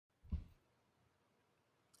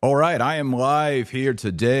All right, I am live here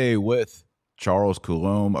today with Charles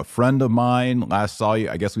Coulombe, a friend of mine. Last saw you,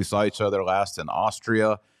 I guess we saw each other last in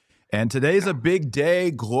Austria. And today's a big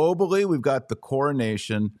day globally. We've got the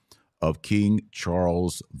coronation of King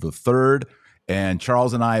Charles III. And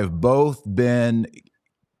Charles and I have both been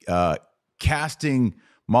casting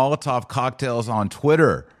Molotov cocktails on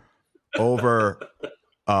Twitter over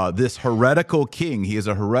this heretical king. He is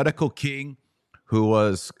a heretical king who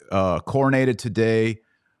was coronated today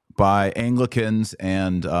by Anglicans,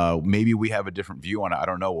 and maybe we have a different view on it. I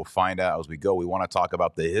don't know. We'll find out as we go. We want to talk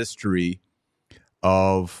about the history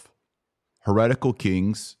of heretical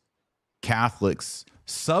kings, Catholics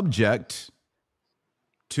subject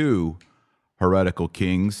to heretical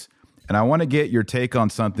kings. And I want to get your take on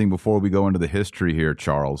something before we go into the history here,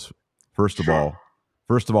 Charles. First of all,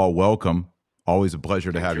 welcome. Always a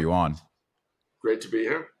pleasure to have you on. Great to be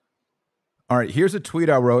here. All right, here's a tweet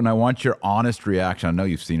I wrote, and I want your honest reaction. I know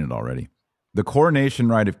you've seen it already. The coronation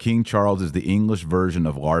rite of King Charles is the English version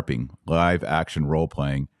of LARPing, live action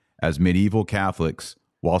role-playing, as medieval Catholics,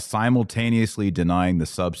 while simultaneously denying the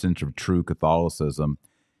substance of true Catholicism.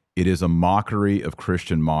 It is a mockery of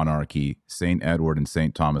Christian monarchy. St. Edward and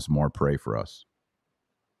St. Thomas More, pray for us.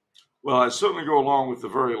 Well, I certainly go along with the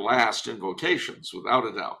very last invocations, without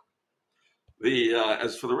a doubt.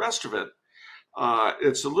 As for the rest of it,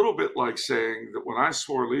 it's a little bit like saying that when I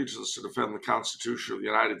swore allegiance to defend the Constitution of the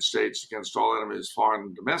United States against all enemies, foreign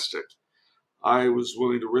and domestic, I was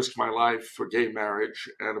willing to risk my life for gay marriage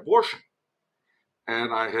and abortion.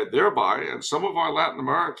 And I had thereby, and some of our Latin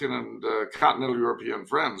American and continental European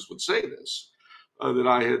friends would say this, that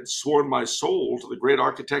I had sworn my soul to the great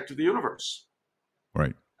architect of the universe.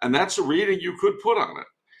 Right. And that's a reading you could put on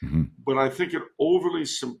it. Mm-hmm. But I think an overly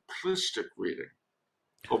simplistic reading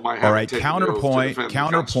of my all right, counterpoint.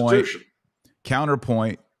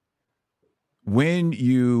 When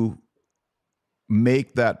you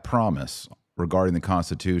make that promise regarding the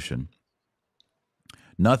Constitution,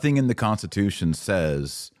 nothing in the Constitution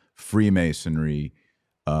says Freemasonry,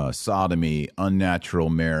 sodomy, unnatural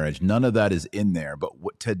marriage. None of that is in there. But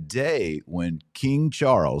today, when King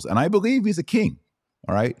Charles, and I believe he's a king,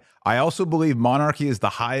 all right, I also believe monarchy is the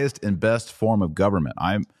highest and best form of government.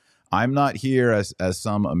 I'm not here as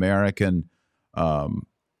some American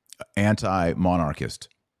anti-monarchist.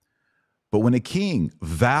 But when a king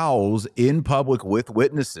vows in public with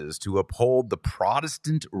witnesses to uphold the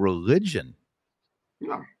Protestant religion,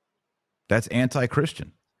 that's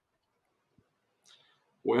anti-Christian.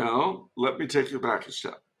 Well, let me take you back a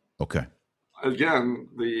step. Okay. Again,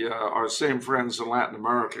 our same friends in Latin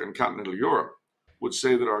America and continental Europe would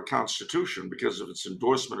say that our Constitution, because of its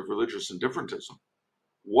endorsement of religious indifferentism,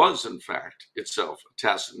 was in fact itself a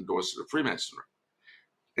tacit endorsement of Freemasonry.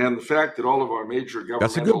 And the fact that all of our major governmental...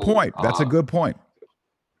 That's a good point. That's a good point.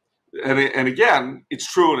 And again, it's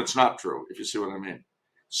true and it's not true, if you see what I mean.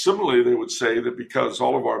 Similarly, they would say that because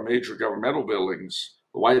all of our major governmental buildings,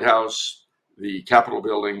 the White House, the Capitol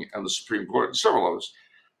building, and the Supreme Court, and several others,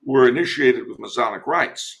 were initiated with Masonic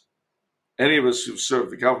rites, any of us who've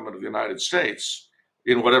served the government of the United States,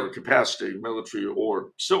 in whatever capacity, military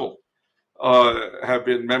or civil, have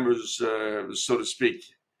been members, so to speak,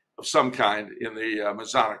 of some kind in the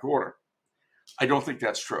Masonic order. I don't think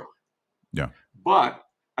that's true. Yeah. But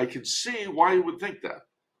I can see why you would think that.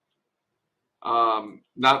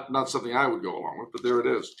 Not something I would go along with, but there it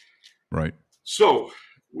is. Right. So, all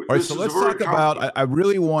right, so let's talk about, I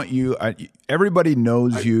really want you, everybody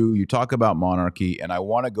knows you. You talk about monarchy, and I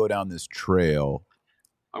want to go down this trail.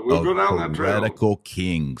 I will go down that trail. Heretical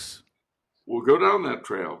kings. We'll go down that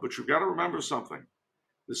trail, but you've got to remember something.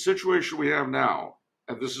 The situation we have now,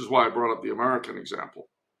 and this is why I brought up the American example,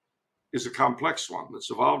 is a complex one that's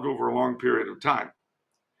evolved over a long period of time.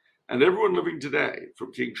 And everyone living today,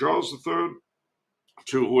 from King Charles III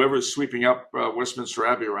to whoever's sweeping up Westminster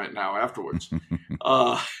Abbey right now afterwards,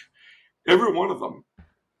 every one of them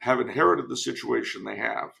have inherited the situation they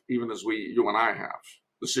have, even as you and I have,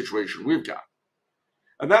 the situation we've got.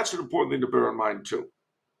 And that's an important thing to bear in mind, too.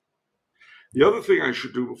 The other thing I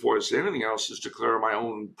should do before I say anything else is declare my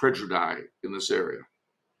own prejudice in this area.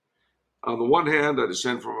 On the one hand, I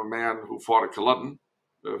descend from a man who fought at Culloden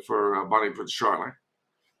for Bonnie Prince Charlie.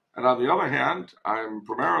 And on the other hand, I'm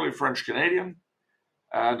primarily French-Canadian.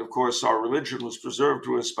 And of course, our religion was preserved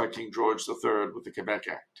to us by King George III with the Quebec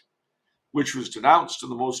Act, which was denounced in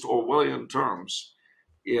the most Orwellian terms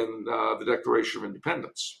in the Declaration of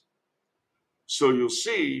Independence. So you'll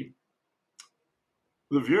see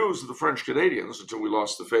the views of the French Canadians, until we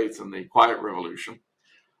lost the faith in the Quiet Revolution,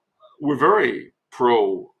 were very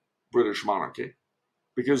pro-British monarchy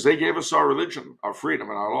because they gave us our religion, our freedom,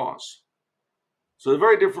 and our laws. So a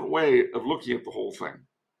very different way of looking at the whole thing.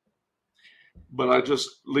 But I just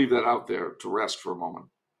leave that out there to rest for a moment.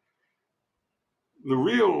 The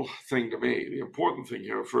real thing to me, the important thing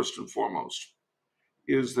here, first and foremost,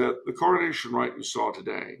 is that the coronation rite we saw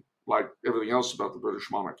today, like everything else about the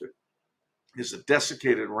British monarchy, is a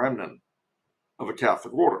desiccated remnant of a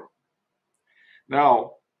Catholic order.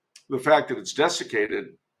 Now, the fact that it's desiccated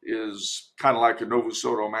is kind of like a Novus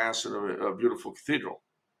Ordo Mass in a beautiful cathedral.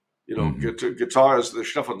 You know, guitars, the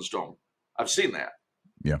Stephansdom. I've seen that.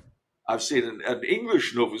 Yeah. I've seen an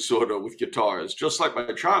English Novus Ordo with guitars, just like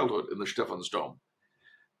my childhood in the Stephansdom.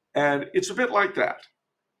 And it's a bit like that.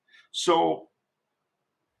 So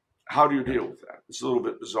how do you deal with that? It's a little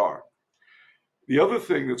bit bizarre. The other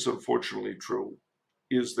thing that's unfortunately true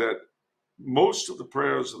is that most of the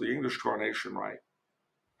prayers of the English coronation rite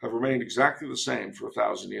have remained exactly the same for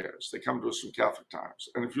 1,000 years. They come to us from Catholic times.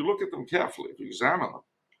 And if you look at them carefully, if you examine them,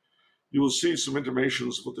 you will see some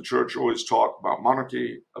intimations of what the church always taught about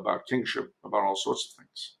monarchy, about kingship, about all sorts of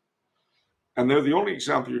things. And they're the only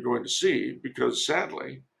example you're going to see because,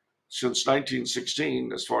 sadly, since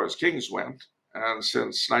 1916, as far as kings went, and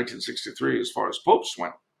since 1963, as far as popes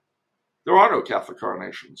went, there are no Catholic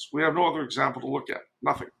coronations. We have no other example to look at.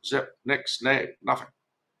 Nothing. Zip, nix, nay, nothing.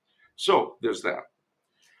 So there's that.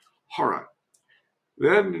 All right.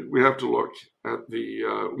 Then we have to look at the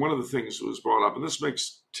one of the things that was brought up, and this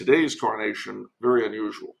makes today's coronation very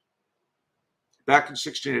unusual. Back in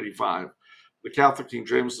 1685, the Catholic King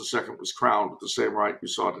James II was crowned with the same rite we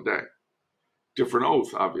saw today. Different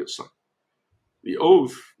oath, obviously. The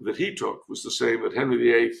oath that he took was the same that Henry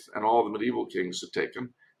VIII and all the medieval kings had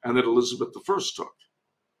taken, and that Elizabeth I took,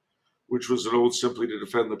 which was an oath simply to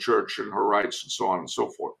defend the church and her rights and so on and so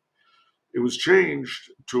forth. It was changed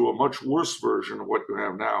to a much worse version of what you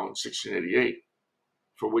have now in 1688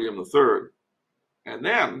 for William III. And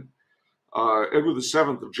then Edward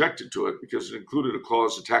VII objected to it because it included a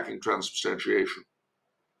clause attacking transubstantiation.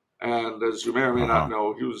 And as you may or may not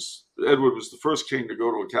know, Edward was the first king to go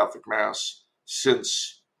to a Catholic Mass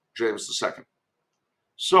since James II.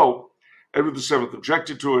 So Edward VII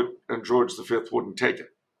objected to it, and George V wouldn't take it.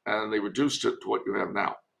 And they reduced it to what you have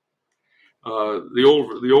now.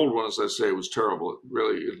 The old one, as I say, was terrible.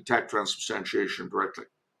 It attacked transubstantiation directly.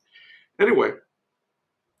 Anyway,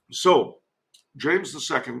 so James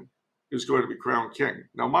II is going to be crowned king.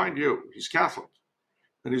 Now, mind you, he's Catholic,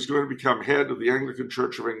 and he's going to become head of the Anglican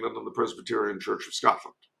Church of England and the Presbyterian Church of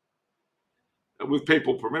Scotland, with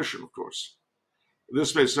papal permission, of course.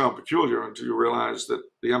 This may sound peculiar until you realize that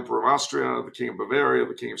the Emperor of Austria, the King of Bavaria,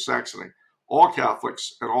 the King of Saxony, all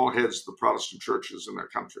Catholics and all heads of the Protestant churches in their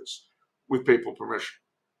countries, with papal permission.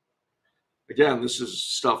 Again, this is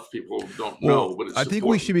stuff people don't know, but it's I think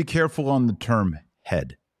we should be careful on the term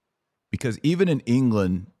head, because even in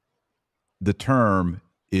England, the term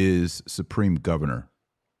is supreme governor.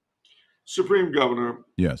 Supreme governor.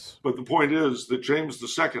 Yes. But the point is that James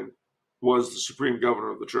II was the supreme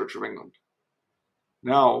governor of the Church of England.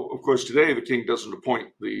 Now, of course, today the king doesn't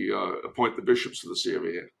appoint the bishops of the See of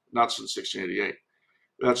England, not since 1688.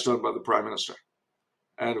 That's done by the prime minister.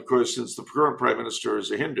 And of course, since the current prime minister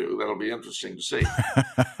is a Hindu, that'll be interesting to see.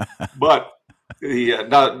 But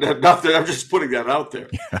not that I'm just putting that out there.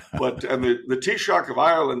 But and the Taoiseach of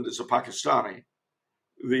Ireland is a Pakistani.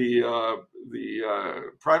 The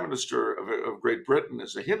prime minister of Great Britain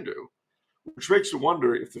is a Hindu, which makes me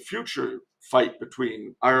wonder if the future fight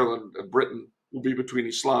between Ireland and Britain will be between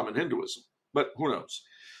Islam and Hinduism. But who knows?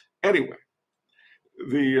 Anyway,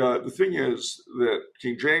 the thing is that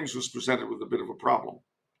King James was presented with a bit of a problem.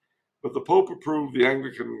 But the Pope approved the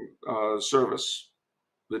Anglican service,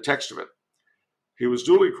 the text of it. He was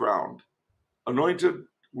duly crowned, anointed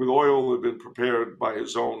with oil that had been prepared by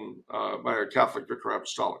his own, by a Catholic vicar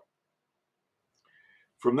apostolic.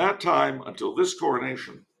 From that time until this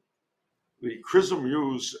coronation, the chrism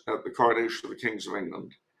used at the coronation of the kings of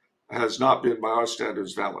England has not been, by our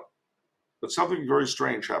standards, valid. But something very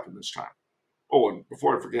strange happened this time. Oh, and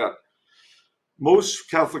before I forget, most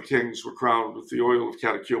Catholic kings were crowned with the oil of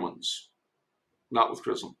catechumens, not with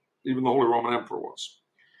chrism. Even the Holy Roman Emperor was.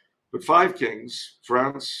 But 5 kings,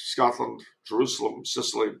 France, Scotland, Jerusalem,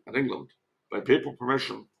 Sicily, and England, by papal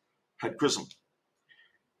permission, had chrism.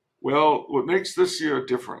 Well, what makes this year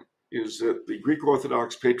different is that the Greek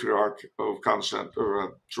Orthodox Patriarch of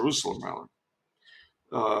Jerusalem,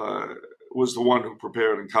 was the one who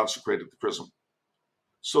prepared and consecrated the chrism.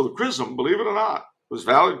 So the chrism, believe it or not, was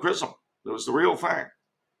valid chrism. It was the real thing.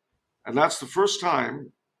 And that's the first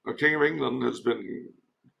time a king of England has been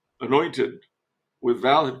anointed with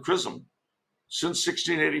valid chrism since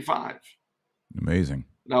 1685. Amazing.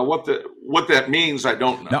 Now, what that means, I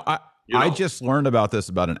don't know. Now, I just learned about this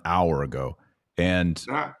about an hour ago, and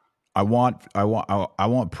Yeah. I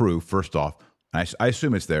want proof. First off, I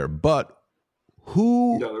assume it's there, but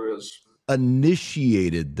who there is.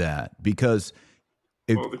 initiated that? Because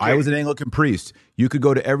if I king. was an Anglican priest, you could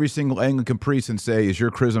go to every single Anglican priest and say, "Is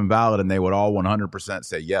your chrism valid?" And they would all 100%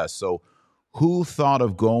 say yes. So, who thought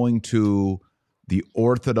of going to the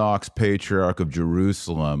Orthodox Patriarch of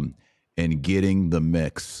Jerusalem and getting the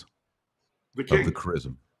mix of the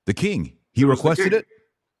chrism? The king. He requested it?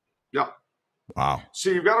 Yeah. Wow.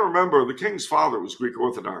 See, you've got to remember, the king's father was Greek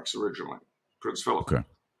Orthodox originally, Prince Philip. Okay.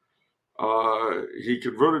 He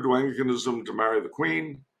converted to Anglicanism to marry the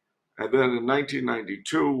Queen. And then in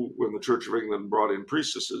 1992, when the Church of England brought in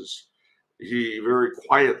priestesses, he very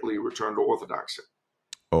quietly returned to Orthodoxy.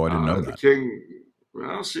 Oh, I didn't know that. The king,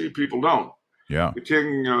 well, see, people don't. Yeah. The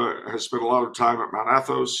king has spent a lot of time at Mount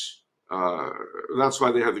Athos. That's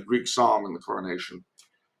why they have the Greek song in the coronation.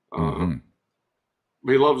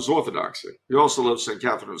 He loves Orthodoxy. He also loves St.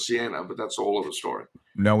 Catherine of Siena, but that's a whole other story.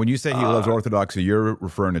 Now, when you say he loves Orthodoxy, you're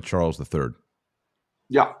referring to Charles III.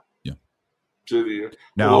 Yeah. Yeah.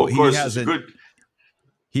 Now,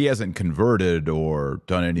 he hasn't converted or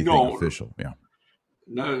done anything official. Yeah.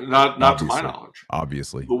 No, not to my knowledge.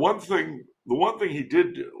 Obviously. The one thing he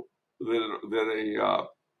did do that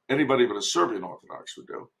anybody but a Serbian Orthodox would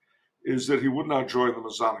do is that he would not join the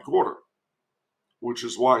Masonic Order, which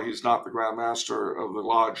is why he's not the Grand Master of the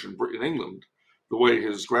Lodge in England, the way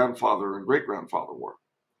his grandfather and great-grandfather were.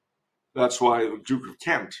 That's why the Duke of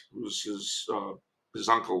Kent, who's his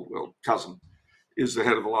uncle, well, cousin, is the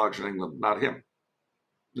head of the Lodge in England, not him.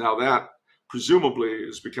 Now that, presumably,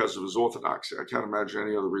 is because of his orthodoxy. I can't imagine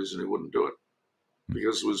any other reason he wouldn't do it,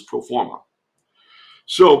 because it was pro forma.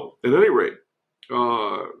 So, at any rate,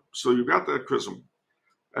 so you've got that chrism.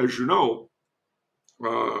 As you know,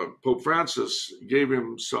 Pope Francis gave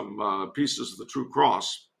him some pieces of the True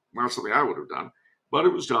Cross. Not something I would have done, but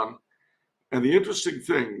it was done. And the interesting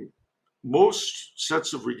thing, most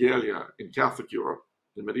sets of regalia in Catholic Europe,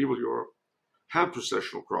 in medieval Europe, had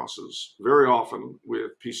processional crosses, very often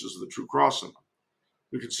with pieces of the True Cross in them.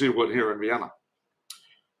 You can see one here in Vienna.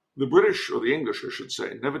 The British, or the English, I should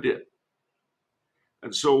say, never did.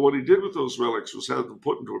 And so what he did with those relics was have them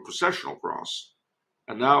put into a processional cross.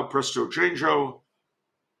 And now, presto changeo,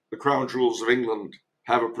 the crown jewels of England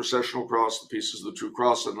have a processional cross, the pieces of the True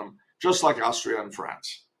Cross in them, just like Austria and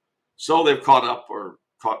France. So they've caught up or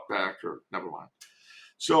caught back, or never mind.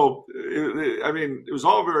 So, it was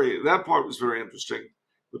all that part was very interesting.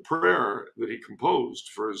 The prayer that he composed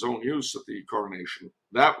for his own use at the coronation,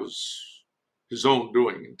 that was his own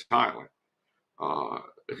doing entirely.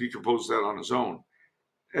 He composed that on his own.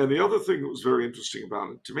 And the other thing that was very interesting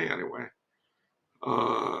about it, to me anyway,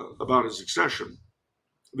 about his accession,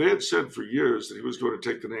 they had said for years that he was going to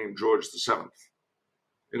take the name George VII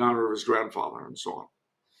in honor of his grandfather and so on.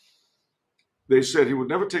 They said he would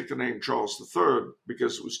never take the name Charles III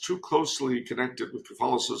because it was too closely connected with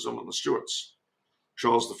Catholicism and the Stuarts.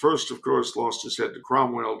 Charles I, of course, lost his head to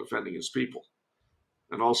Cromwell defending his people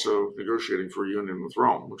and also negotiating for a union with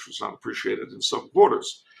Rome, which was not appreciated in some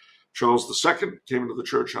quarters. Charles II came into the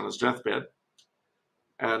church on his deathbed,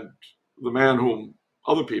 and the man whom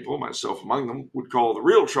other people, myself among them, would call the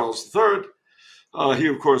real Charles III, he,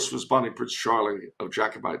 of course, was Bonnie Prince Charlie of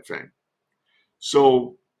Jacobite fame.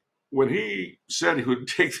 So when he said he would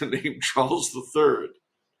take the name Charles III,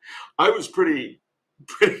 I was pretty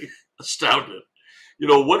astounded.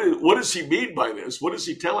 What does he mean by this? What is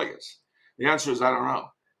he telling us? The answer is, I don't know.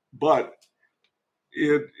 But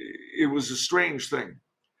it was a strange thing.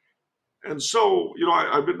 And so,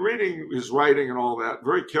 I've been reading his writing and all that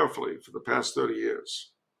very carefully for the past 30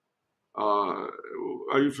 years. Are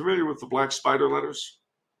you familiar with the Black Spider letters?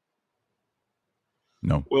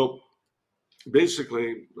 No. Well,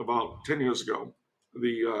 basically, about 10 years ago,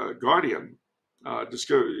 the Guardian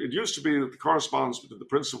discovered, it used to be that the correspondence between the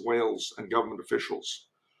Prince of Wales and government officials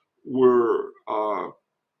were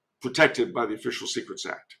protected by the Official Secrets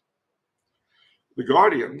Act. The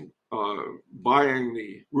Guardian, buying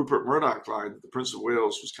the Rupert Murdoch line that the Prince of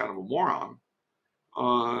Wales was kind of a moron,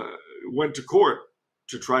 went to court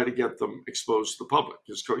to try to get them exposed to the public,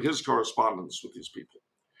 his correspondence with these people.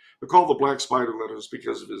 They're called the Black Spider letters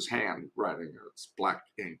because of his handwriting. It's black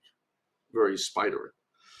ink, very spidery.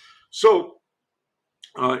 So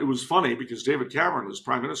it was funny because David Cameron, as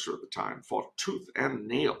prime minister at the time, fought tooth and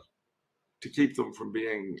nail to keep them from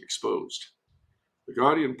being exposed. The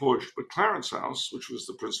Guardian pushed, but Clarence House, which was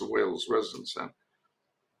the Prince of Wales' residence then,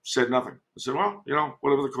 said nothing. They said, well,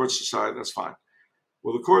 whatever the courts decide, that's fine.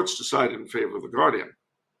 Well, the courts decided in favor of the Guardian,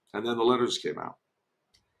 and then the letters came out.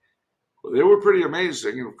 Well, they were pretty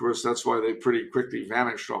amazing, and of course that's why they pretty quickly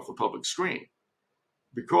vanished off the public screen.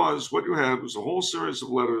 Because what you had was a whole series of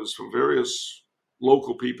letters from various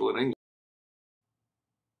local people in England.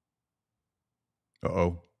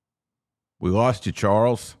 Uh-oh. We lost you,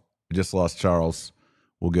 Charles. We just lost Charles.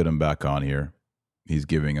 We'll get him back on here. He's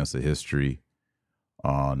giving us a history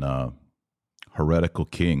on heretical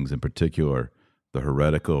kings, in particular, the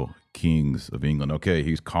heretical kings of England. Okay,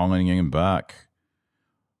 he's calling him back.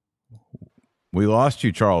 We lost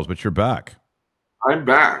you, Charles, but you're back. I'm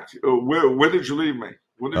back. Where did you leave me?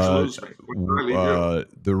 When did you lose me? When did I leave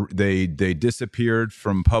you? They disappeared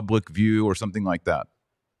from public view or something like that.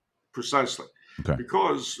 Precisely. Okay.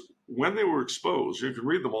 Because when they were exposed, you can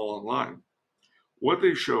read them all online. What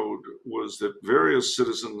they showed was that various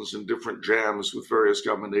citizens in different jams with various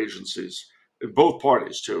government agencies, in both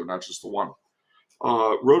parties too, not just the one,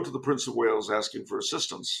 wrote to the Prince of Wales asking for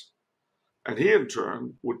assistance. And he, in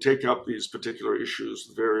turn, would take up these particular issues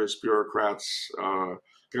with various bureaucrats,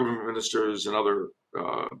 government ministers, and other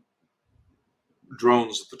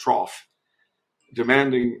drones at the trough,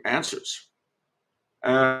 demanding answers.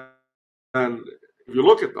 And if you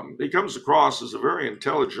look at them, he comes across as a very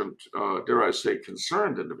intelligent, dare I say,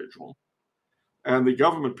 concerned individual. And the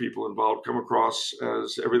government people involved come across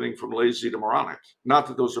as everything from lazy to moronic. Not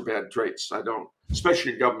that those are bad traits. I don't,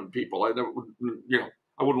 especially government people.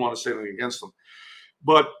 I wouldn't want to say anything against them.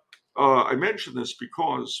 But I mention this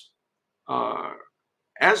because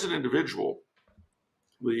as an individual,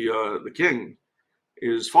 the king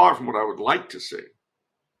is far from what I would like to see.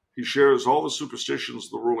 He shares all the superstitions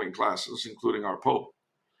of the ruling classes, including our Pope,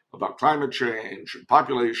 about climate change and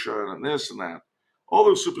population and this and that. All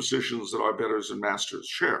those superstitions that our betters and masters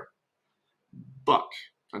share. But,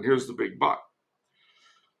 and here's the big but,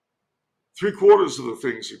 3/4 of the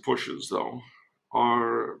things he pushes, though,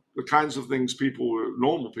 are the kinds of things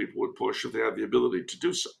normal people would push if they had the ability to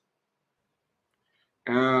do so.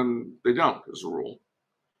 And they don't, as a rule.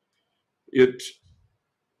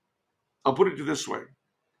 I'll put it this way.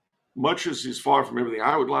 Much as he's far from everything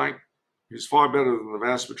I would like, he's far better than the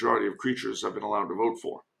vast majority of creatures I've been allowed to vote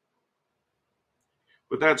for.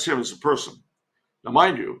 But that's him as a person. Now,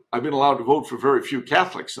 mind you, I've been allowed to vote for very few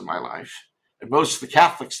Catholics in my life, and most of the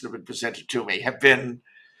Catholics that have been presented to me have been,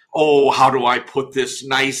 how do I put this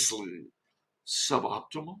nicely?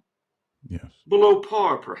 Suboptimal? Yes. Below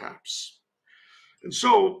par, perhaps. And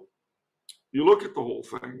so you look at the whole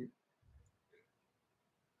thing.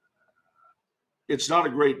 It's not a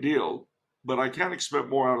great deal, but I can't expect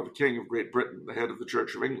more out of the King of Great Britain, the head of the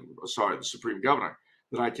Church of England, the Supreme Governor,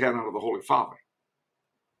 than I can out of the Holy Father.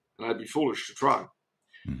 And I'd be foolish to try.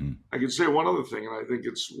 Mm-hmm. I can say one other thing, and I think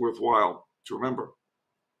it's worthwhile to remember.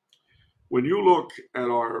 When you look at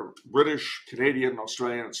our British, Canadian,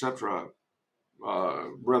 Australian, etc.,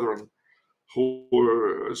 brethren, who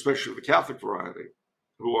are, especially the Catholic variety,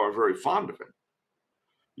 who are very fond of him,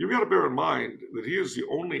 you've got to bear in mind that he is the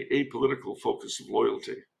only apolitical focus of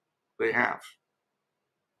loyalty they have,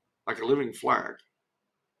 like a living flag.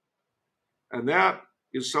 And that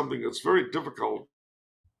is something that's very difficult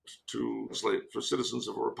to translate for citizens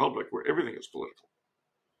of a republic where everything is political.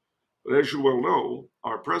 But as you well know,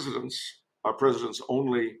 our presidents are presidents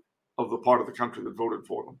only of the part of the country that voted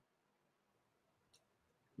for them.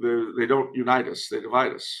 They don't unite us, they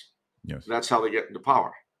divide us. Yes. That's how they get into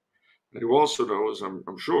power. And you also know, as I'm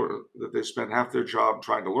sure, that they spend half their job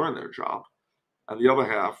trying to learn their job and the other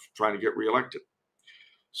half trying to get reelected.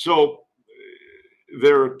 So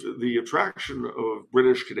the attraction of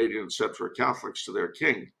British, Canadian, etc. Catholics to their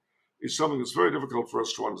king is something that's very difficult for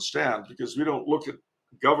us to understand because we don't look at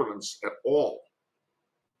governance at all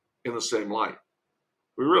in the same light.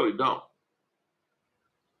 We really don't.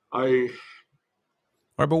 All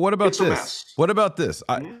right, but what about this? What about this?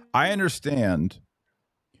 I understand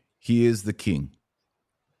he is the king.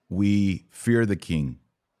 We fear the king.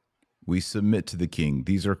 We submit to the king.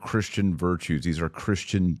 These are Christian virtues. These are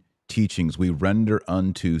Christian teachings. We render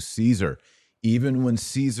unto Caesar. Even when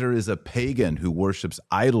Caesar is a pagan who worships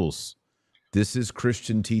idols, this is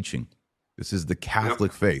Christian teaching. This is the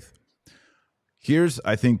Catholic faith. Here's,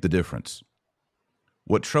 I think, the difference.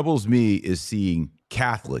 What troubles me is seeing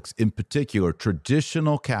Catholics, in particular,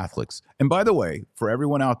 traditional Catholics. And by the way, for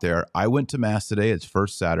everyone out there, I went to Mass today. It's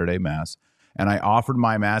First Saturday Mass. And I offered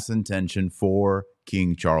my Mass intention for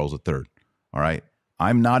King Charles III. All right.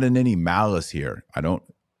 I'm not in any malice here. I don't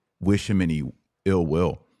wish him any ill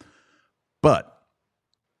will. But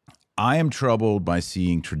I am troubled by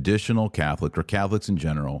seeing traditional Catholic or Catholics in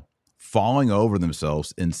general falling over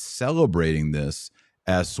themselves and celebrating this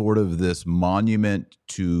as sort of this monument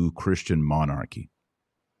to Christian monarchy.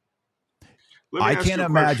 I can't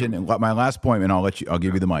imagine. And my last point, and I'll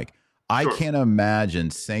give you the mic. I Sure. can't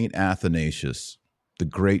imagine Saint Athanasius, the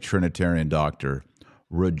great Trinitarian doctor,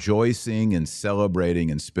 rejoicing and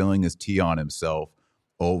celebrating and spilling his tea on himself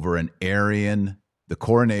over the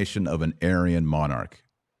coronation of an Arian monarch.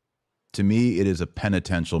 To me, it is a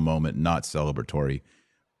penitential moment, not celebratory.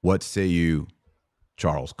 What say you,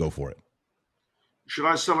 Charles? Go for it. Should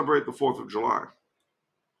I celebrate the 4th of July?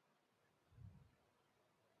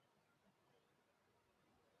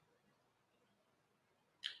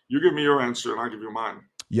 You give me your answer and I give you mine.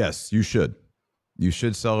 Yes, you should. You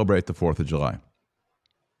should celebrate the 4th of July.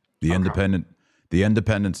 The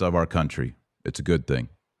independence of our country. It's a good thing.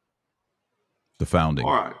 The founding.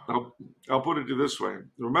 All right. I'll put it this way.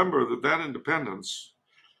 Remember that independence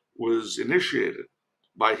was initiated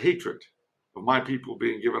by hatred of my people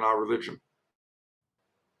being given our religion.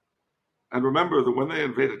 And remember that when they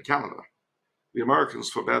invaded Canada, the Americans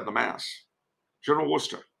forbade the Mass. General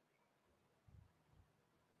Worcester.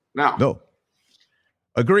 Now, no,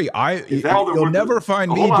 agree. You'll never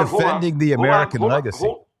find me defending the American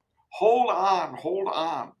legacy. Hold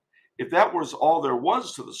on. If that was all there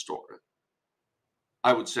was to the story,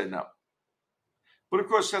 I would say no. But of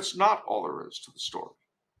course, that's not all there is to the story,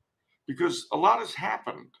 because a lot has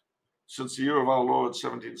happened since the year of our Lord,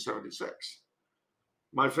 1776.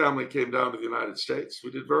 My family came down to the United States.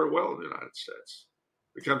 We did very well in the United States.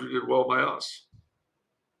 The country did well by us.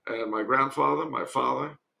 And my grandfather, my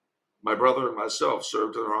father, my brother, and myself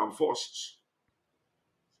served in the armed forces.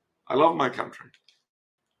 I love my country.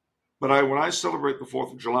 But when I celebrate the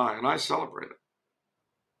 4th of July, and I celebrate it,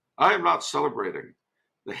 I am not celebrating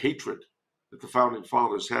the hatred that the founding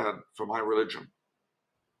fathers had for my religion.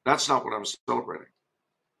 That's not what I'm celebrating.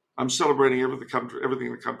 I'm celebrating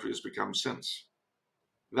everything the country has become since.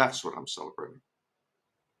 That's what I'm celebrating.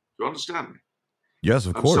 Do you understand me? Yes,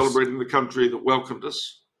 of course. I'm celebrating the country that welcomed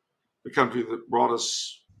us, the country that brought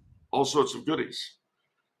us all sorts of goodies.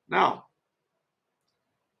 Now,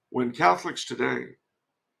 when Catholics today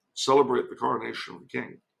celebrate the coronation of the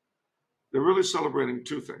king, they're really celebrating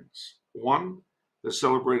two things. One, they're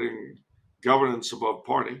celebrating governance above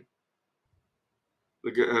party,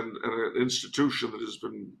 and an institution that has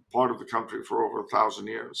been part of the country for over 1,000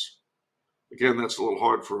 years. Again, that's a little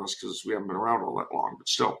hard for us because we haven't been around all that long, but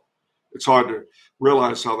still, it's hard to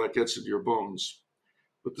realize how that gets into your bones.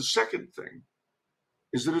 But the second thing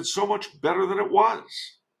is that it's so much better than it was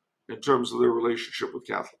in terms of their relationship with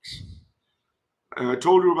Catholics. And I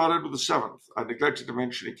told you about Edward VII. I neglected to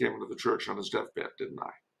mention he came into the church on his deathbed, didn't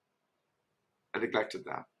I? I neglected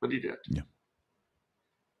that, but he did. Yeah.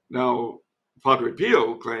 Now, Padre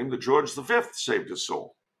Pio claimed that George V saved his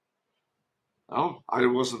soul. Well, I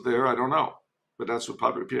wasn't there, I don't know. But that's what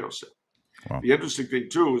Padre Pio said. Wow. The interesting thing,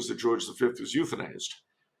 too, is that George V was euthanized.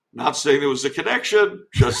 Not saying there was a connection,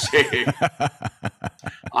 just saying,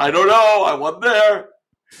 I don't know, I wasn't there.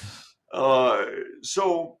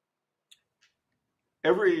 So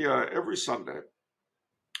every Sunday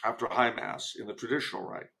after High Mass in the traditional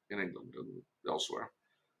rite in England and elsewhere,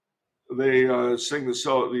 they sing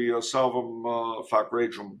the Salvum Fac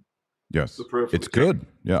Regum. Yes, the prayer for it's good.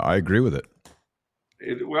 Yeah, I agree with it.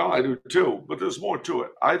 Well, I do too, but there's more to it.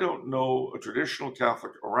 I don't know a traditional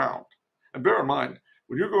Catholic around. And bear in mind,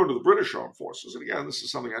 when you're going to the British Armed Forces, and again, this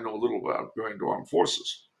is something I know a little about going to armed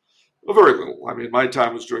forces, well, very little. I mean, my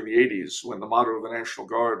time was during the 80s when the motto of the National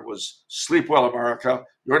Guard was "Sleep well, America.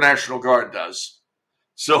 Your National Guard does."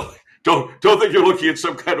 So don't think you're looking at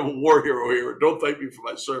some kind of a war hero here. Don't thank me for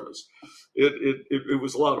my service. It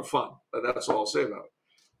was a lot of fun, and that's all I'll say about it.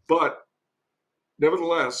 But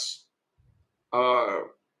nevertheless, I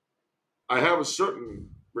have a certain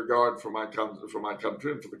regard for my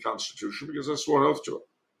country and for the Constitution because I swore an oath to it.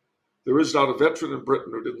 There is not a veteran in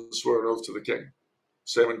Britain who didn't swear an oath to the King.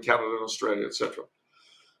 Same in Canada and Australia, etc.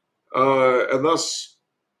 And thus,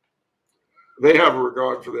 they have a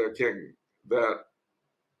regard for their king that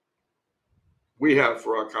we have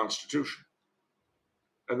for our Constitution.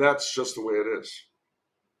 And that's just the way it is.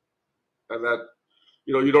 And that,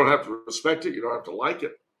 you don't have to respect it, you don't have to like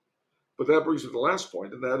it. But that brings me to the last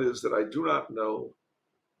point, and that is that I do not know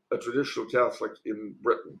a traditional Catholic in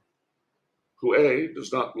Britain who, A,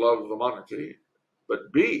 does not love the monarchy,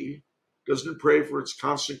 but B, doesn't pray for its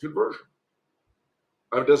constant conversion.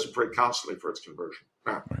 It doesn't pray constantly for its conversion.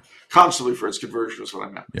 Right. Constantly for its conversion is what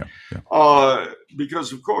I meant. Yeah.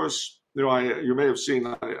 Because, of course, you may have seen,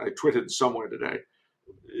 I tweeted somewhere today.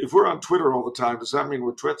 If we're on Twitter all the time, does that mean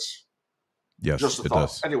we're twits? Yes, Just a it thought.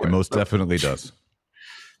 does. Anyway, it most definitely does.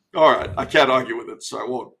 All right, I can't argue with it, so I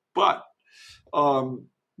won't. But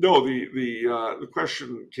no, the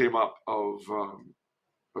question came up of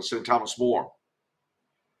St. Thomas More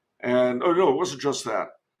And, oh, no, it wasn't just that.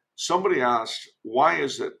 Somebody asked, why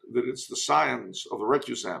is it that it's the scions of the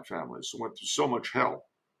recusant families who went through so much hell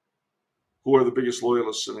who are the biggest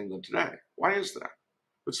loyalists in England today? Why is that?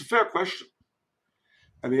 It's a fair question.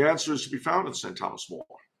 And the answer is to be found in St. Thomas More.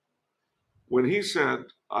 When he said,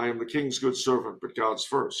 I am the king's good servant, but God's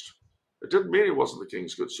first, it didn't mean he wasn't the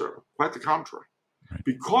king's good servant. Quite the contrary. Right.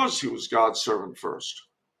 Because he was God's servant first,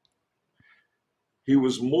 he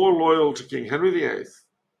was more loyal to King Henry VIII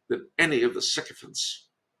than any of the sycophants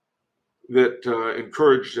that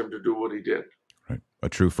encouraged him to do what he did. Right. A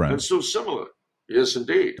true friend. And so similar, yes,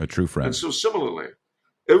 indeed. A true friend. And so similarly,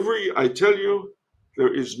 I tell you,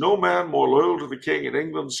 there is no man more loyal to the king in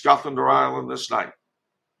England, Scotland, or Ireland this night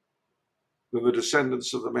than the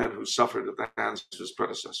descendants of the men who suffered at the hands of his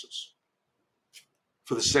predecessors.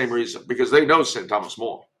 For the same reason, because they know St. Thomas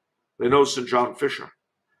More. They know St. John Fisher.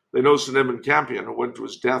 They know St. Edmund Campion, who went to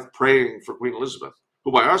his death praying for Queen Elizabeth,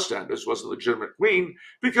 who by our standards was a legitimate queen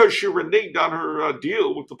because she reneged on her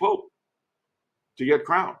deal with the Pope to get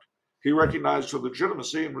crowned. He recognized her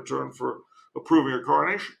legitimacy in return for approving her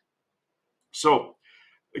coronation. So,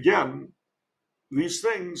 again, these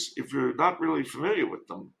things, if you're not really familiar with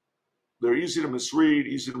them, they're easy to misread,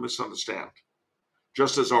 easy to misunderstand,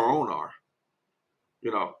 just as our own are.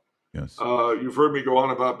 You know, yes. You've heard me go on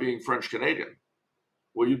about being French Canadian.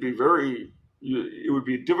 Well, it would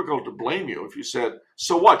be difficult to blame you if you said,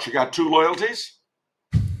 so what, you got two loyalties?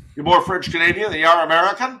 You're more French Canadian than you are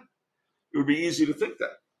American? It would be easy to think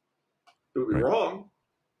that. It would be wrong,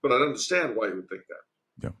 but I'd understand why you would think that.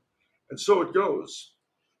 Yeah. And so it goes.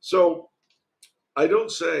 So I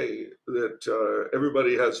don't say that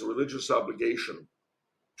everybody has a religious obligation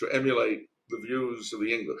to emulate the views of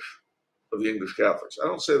the English Catholics. I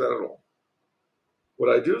don't say that at all.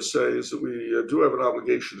 What I do say is that we do have an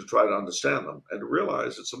obligation to try to understand them and to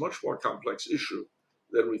realize it's a much more complex issue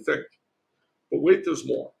than we think. But wait, there's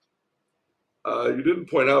more. You didn't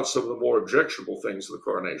point out some of the more objectionable things of the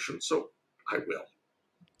coronation, so I will.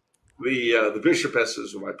 The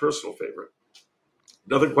bishopesses are my personal favorite.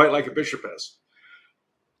 Nothing quite like a bishopess.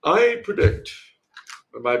 I predict,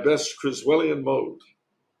 in my best Criswellian mode,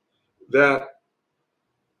 that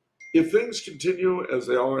if things continue as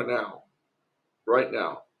they are now, right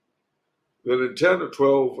now, then in 10 or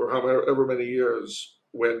 12 or however many years,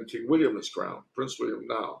 when King William is crowned, Prince William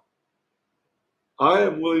now, I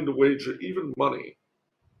am willing to wager even money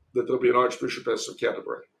that there'll be an Archbishopess of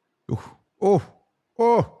Canterbury. Be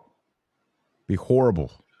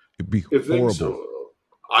horrible. It'd be horrible.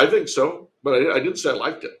 I think so, but I didn't say I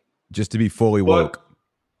liked it. Just to be fully woke.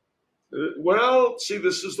 Well, see,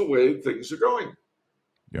 this is the way things are going.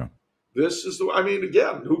 Yeah.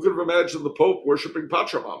 Again, who could have imagined the Pope worshiping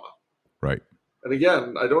Pachamama? Right. And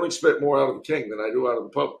again, I don't expect more out of the king than I do out of the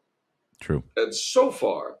Pope. True. And so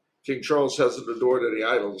far, King Charles hasn't adored any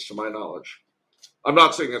idols, to my knowledge. I'm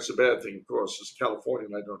not saying that's a bad thing, of course. As a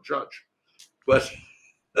Californian, I don't judge. But,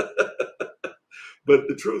 but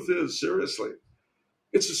the truth is, seriously,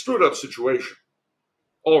 it's a screwed up situation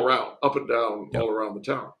all around, up and down, all around the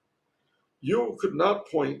town. You could not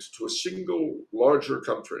point to a single larger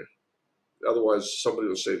country. Otherwise, somebody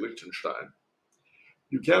will say Liechtenstein.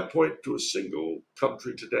 You can't point to a single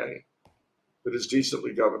country today that is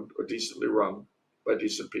decently governed or decently run by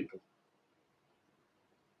decent people.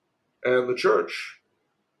 And the church,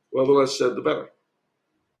 well, the less said, the better.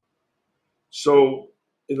 So,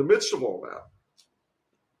 in the midst of all that,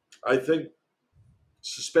 I think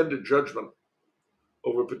suspended judgment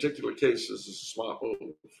over particular cases is a smart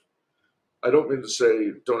move. I don't mean to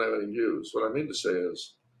say don't have any views. What I mean to say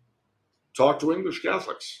is talk to English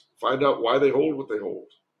Catholics. Find out why they hold what they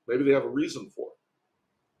hold. Maybe they have a reason for it.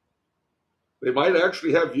 They might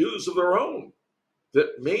actually have views of their own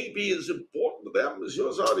that may be as important to them as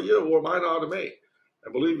yours are to you or mine are to me.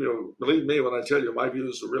 And believe me when I tell you, my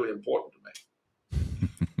views are really important to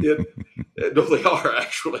me. No, they are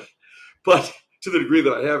actually, but to the degree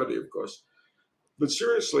that I have any, of course. But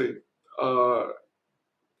seriously,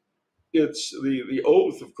 it's the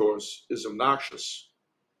oath, of course, is obnoxious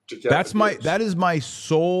to Catholic. That is my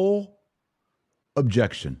sole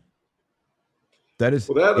objection. That is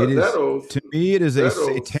that oath. To me, it is a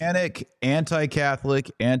satanic, anti-Catholic,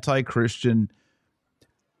 anti-Christian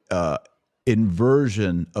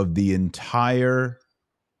inversion of the entire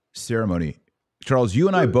ceremony. Charles, you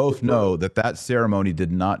and I both know that ceremony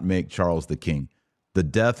did not make Charles the king. The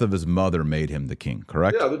death of his mother made him the king,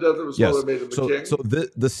 correct? Yeah, the death of his mother made him the king. So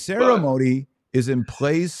the ceremony is in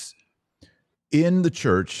place in the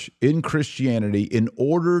church, in Christianity, in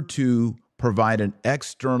order to provide an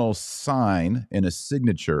external sign and a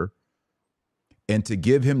signature and to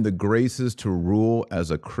give him the graces to rule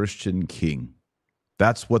as a Christian king.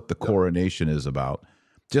 That's what the coronation is about.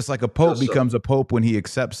 Just like a pope becomes a pope when he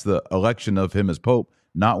accepts the election of him as pope,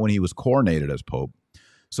 not when he was coronated as pope.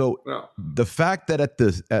 So the fact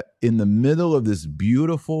that in the middle of this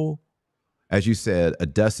beautiful, as you said, a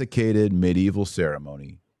desiccated medieval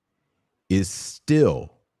ceremony is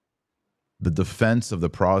still the defense of the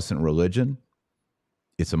Protestant religion,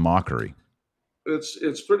 it's a mockery.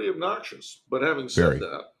 It's pretty obnoxious. But having said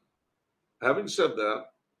that,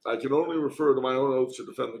 I can only refer to my own oath to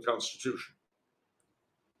defend the Constitution.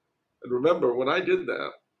 And remember, when I did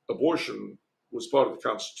that, abortion was part of the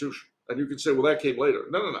Constitution. And you can say, well, that came later.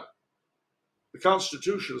 No. The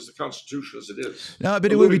Constitution is the Constitution as it is. No,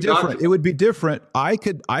 but it would be different. Document. It would be different. I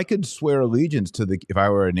could swear allegiance to if I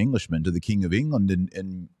were an Englishman, to the King of England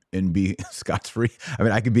and be Scots-free. I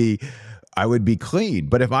mean, I would be clean.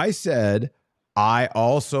 But if I said I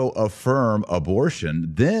also affirm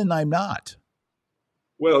abortion, then I'm not.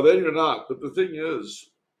 Well, then you're not. But the thing is,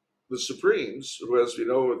 the Supremes, who, as we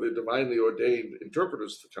know, are the divinely ordained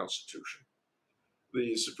interpreters of the Constitution,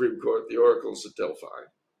 the Supreme Court, the oracles at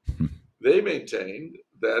Delphi, they maintained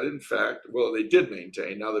that, in fact, well, they did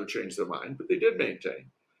maintain, now they've changed their mind, but they did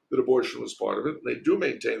maintain that abortion was part of it, and they do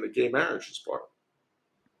maintain that gay marriage is part of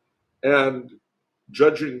it. And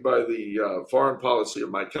judging by the foreign policy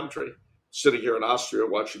of my country, sitting here in Austria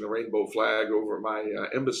watching the rainbow flag over my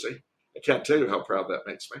embassy, I can't tell you how proud that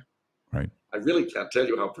makes me. Right. I really can't tell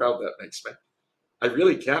you how proud that makes me. I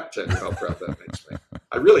really can't tell you how proud that makes me.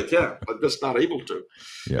 I really can't. I'm just not able to.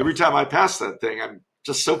 Yeah. Every time I pass that thing, I'm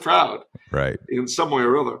just so proud. Right. In some way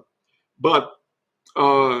or other. But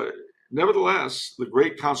nevertheless, the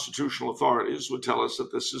great constitutional authorities would tell us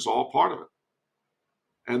that this is all part of it.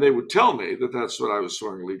 And they would tell me that that's what I was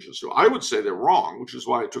swearing allegiance to. I would say they're wrong, which is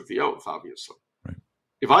why I took the oath, obviously. Right.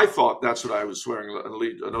 If I thought that's what I was swearing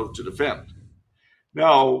an oath to defend.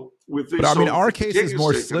 Now, with this, but I mean, our case is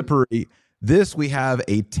more slippery. This, we have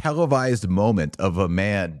a televised moment of a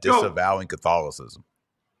man disavowing Catholicism.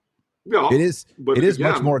 Yeah, it is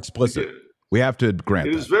much more explicit. We have to grant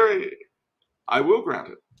it. It is I will grant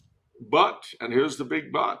it. But, and here's the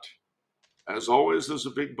big but, as always, there's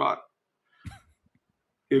a big but.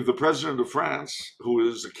 If the president of France, who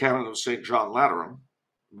is a canon of St. John Lateran,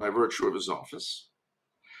 by virtue of his office,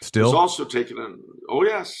 is also taken in, oh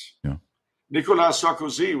yes. Yeah. Nicolas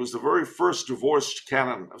Sarkozy was the very first divorced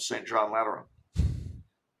canon of St. John Lateran.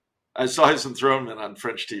 I saw his enthronement on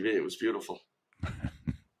French TV. It was beautiful.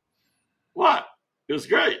 What? It was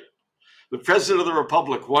great. The president of the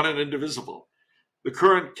Republic, one and indivisible. The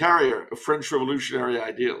current carrier of French revolutionary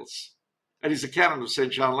ideals. And he's a canon of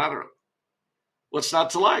St. John Lateran. What's not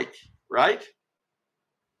to like, right?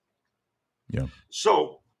 Yeah.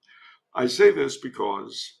 So I say this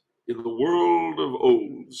because in the world of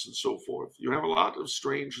oaths and so forth, you have a lot of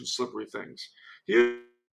strange and slippery things. He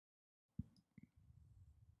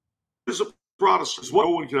is a Protestant. No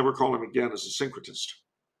one can ever call him again as a syncretist.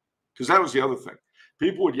 Because that was the other thing.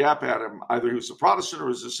 People would yap at him, either he was a Protestant or he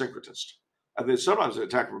was a syncretist. And then sometimes they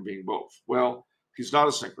attack him for being both. Well, he's not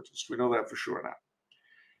a syncretist. We know that for sure now.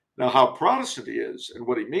 Now, how Protestant he is and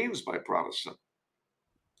what he means by Protestant,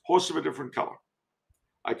 horse of a different color.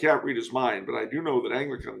 I can't read his mind, but I do know that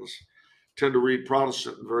Anglicans tend to read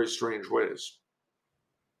Protestant in very strange ways.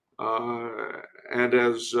 And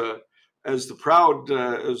as a proud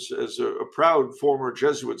former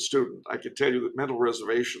Jesuit student, I can tell you that mental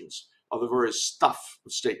reservations are the very stuff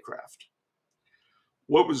of statecraft.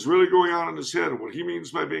 What was really going on in his head and what he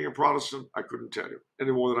means by being a Protestant, I couldn't tell you,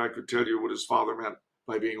 any more than I could tell you what his father meant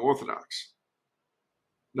by being Orthodox.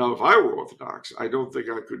 Now, if I were Orthodox, I don't think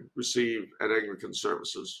I could receive at Anglican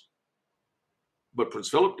services. But Prince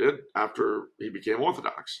Philip did after he became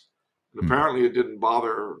Orthodox. And apparently it didn't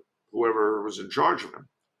bother whoever was in charge of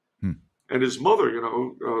him. And his mother,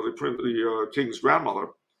 the king's grandmother,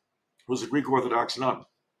 was a Greek Orthodox nun.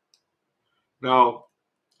 Now,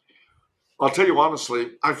 I'll tell you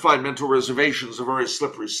honestly, I find mental reservations a very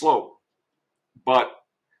slippery slope. But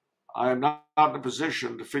I'm not in a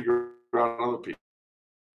position to figure out other people.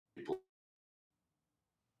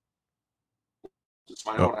 It's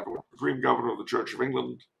my own. I'm a Supreme Governor of the Church of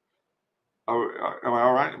England. Am I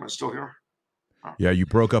all right? Am I still here? Yeah, you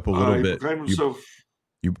broke up a little bit.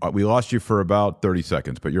 We lost you for about 30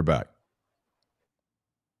 seconds, but you're back.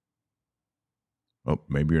 Oh,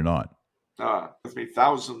 maybe you're not. With me,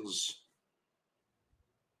 thousands.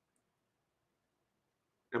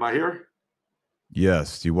 Am I here?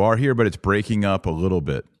 Yes, you are here, but it's breaking up a little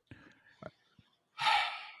bit.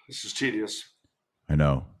 This is tedious. I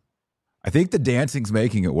know. I think the dancing's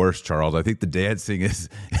making it worse, Charles. I think the dancing is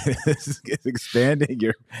expanding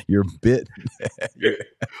your bit.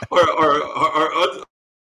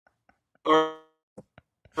 Our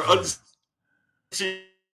unseen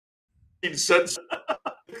sense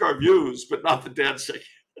our views, but not the dancing.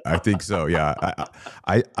 I think so. Yeah,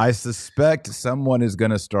 I suspect someone is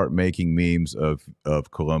going to start making memes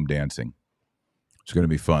of Coulombe dancing. It's going to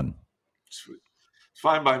be fun. It's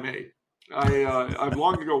fine by me. I've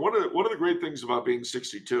long ago. One of the great things about being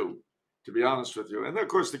 62, to be honest with you, and then of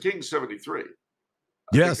course the King's 73. I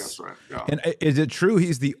think that's right. Yeah. And is it true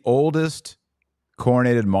he's the oldest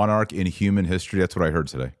coronated monarch in human history? That's what I heard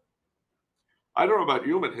today. I don't know about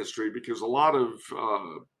human history because a lot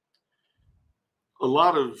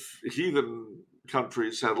of heathen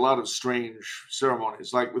countries had a lot of strange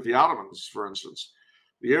ceremonies, like with the Ottomans, for instance.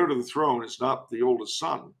 The heir to the throne is not the oldest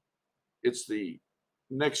son; it's the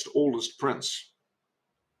next oldest prince.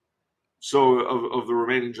 So of the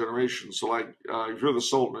remaining generation. So, like, if you're the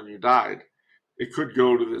Sultan and you died, it could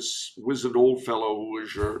go to this wizened old fellow who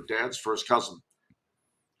was your dad's first cousin.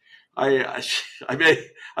 I may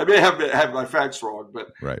have my facts wrong,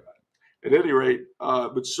 but right. At any rate,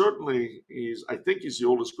 but certainly I think he's the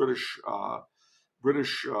oldest British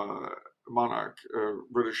monarch,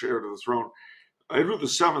 British heir to the throne. Edward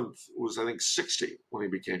VII was, I think, 60 when he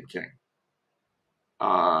became king,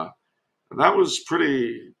 and that was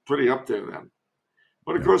pretty up there then.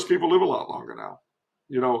 But of course, people live a lot longer now.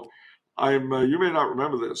 You know, you may not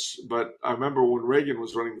remember this, but I remember when Reagan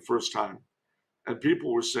was running the first time. And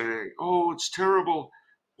people were saying, "Oh, it's terrible.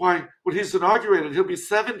 Why, when he's inaugurated, he'll be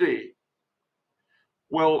 70."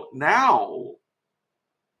 Well, now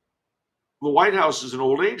the White House is an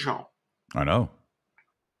old age home. I know.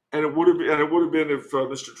 And it would have been if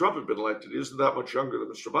Mr. Trump had been elected. He isn't that much younger than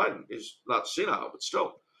Mr. Biden. He's not senile, but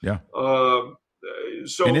still. Yeah.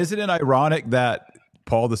 So, and isn't it ironic that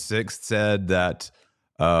Paul VI said that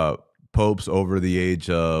popes over the age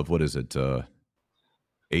of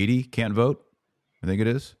 80 can't vote? I think it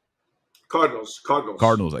is. Cardinals.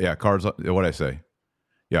 Yeah, Cardinals. What did I say?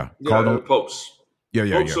 Yeah, popes. Yeah.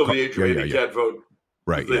 Popes over the age of 80 can't vote.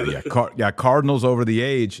 Right. Yeah. Cardinals over the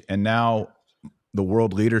age, and now the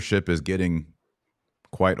world leadership is getting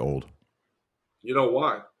quite old. You know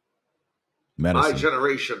why? Medicine. My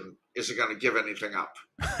generation isn't going to give anything up.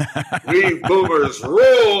 We boomers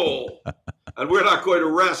rule, and we're not going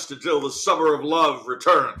to rest until the summer of love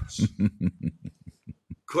returns.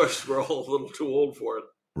 Of course, we're all a little too old for it.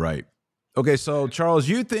 Right. Okay, so Charles,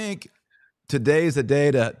 you think today's a day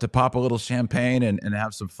to pop a little champagne and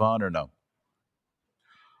have some fun, or no?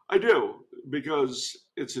 I do, because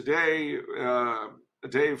it's a day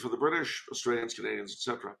for the British, Australians, Canadians,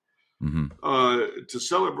 etc., to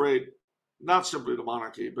celebrate not simply the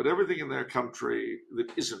monarchy, but everything in their country that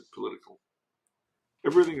isn't political,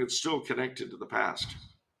 everything that's still connected to the past,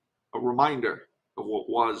 a reminder of what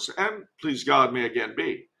was, and please God, may again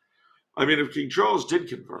be. I mean, if King Charles did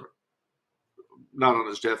convert, not on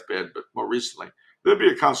his deathbed, but more recently, there'd be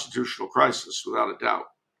a constitutional crisis without a doubt.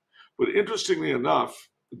 But interestingly enough,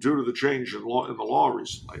 due to the change in the law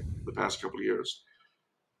recently, the past couple of years,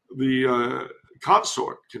 the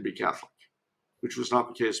consort can be Catholic, which was not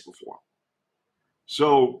the case before.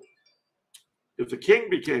 So, if the king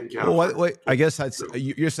became Catholic, well, wait, I guess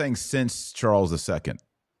you're saying since Charles II,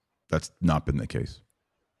 that's not been the case.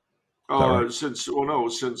 Right? Since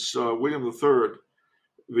William III,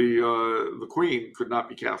 the Queen could not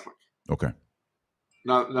be Catholic. Okay.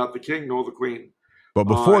 Not the king nor the Queen. But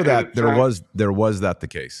before that, there was that the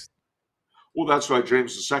case. Well, that's why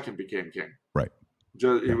James II became king. Right.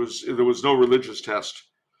 There was no religious test.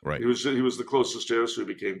 Right. He was the closest heir, so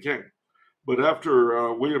he became king. But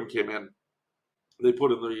after William came in, they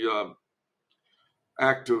put in the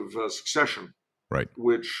Act of Succession, right,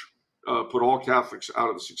 which put all Catholics out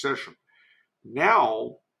of the succession.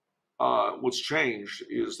 Now, what's changed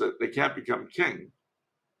is that they can't become king,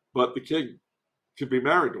 but the king can be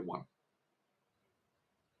married to one.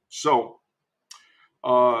 So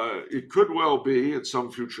it could well be at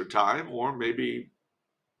some future time, or maybe,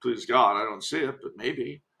 please God, I don't see it, but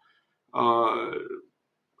maybe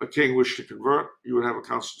a king wished to convert, you would have a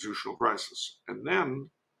constitutional crisis. And then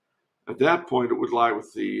at that point, it would lie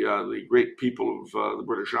with the great people of the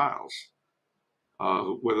British Isles,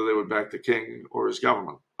 whether they would back the king or his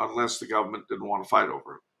government, unless the government didn't want to fight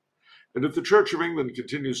over it. And if the Church of England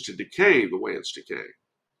continues to decay the way it's decaying,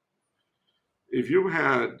 if you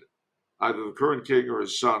had either the current king or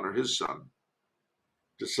his son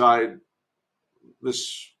decide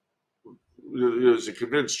this is a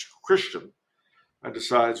convinced Christian and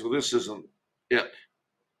decides, well, this isn't it,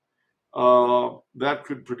 that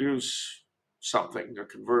could produce something, a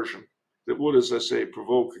conversion, that would, as I say,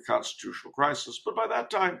 provoke a constitutional crisis. But by that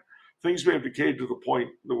time, things may have decayed to the point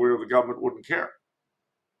where the government wouldn't care.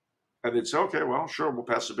 And they'd say, okay, well, sure, we'll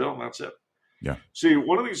pass a bill and that's it. Yeah. See,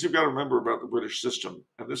 one of the things you've got to remember about the British system,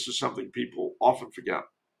 and this is something people often forget,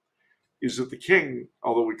 is that the king,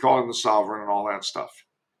 although we call him the sovereign and all that stuff,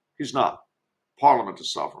 he's not. Parliament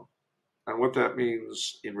is sovereign. And what that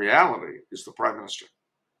means in reality is the prime minister.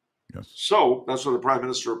 Yes. So that's why the prime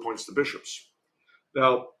minister appoints the bishops.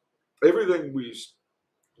 Now,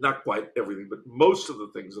 not quite everything, but most of the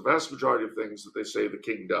things, the vast majority of things that they say the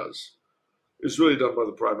king does is really done by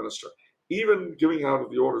the prime minister. Even giving out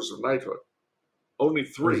of the orders of knighthood, only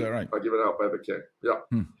 3 right? are given out by the king. Yeah.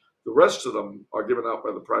 Hmm. The rest of them are given out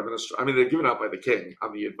by the prime minister. I mean, they're given out by the king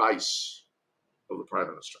on the advice of the prime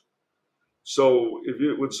minister. So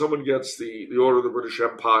when someone gets the Order of the British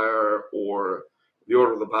Empire or the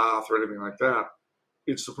Order of the Bath or anything like that,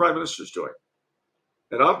 it's the prime minister's doing.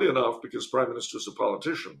 And oddly enough, because prime ministers are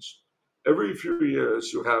politicians, every few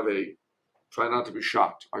years you have try not to be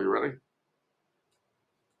shocked. Are you ready?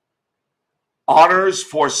 Honors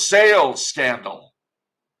for sale scandal.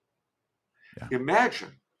 Yeah.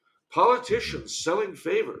 Imagine politicians selling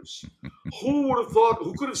favors. Who would have thought,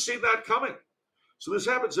 who could have seen that coming? So this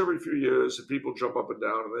happens every few years and people jump up and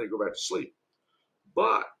down and then they go back to sleep.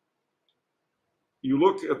 But you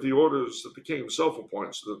look at the orders that the king himself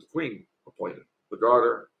appoints, that the queen appointed, the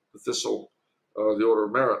Garter, the Thistle, the Order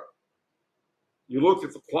of Merit. You look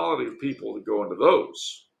at the quality of people that go into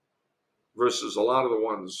those versus a lot of the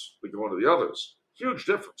ones that go into the others. Huge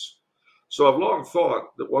difference. So I've long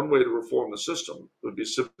thought that one way to reform the system would be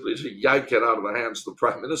simply to yank it out of the hands of the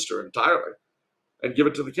prime minister entirely and give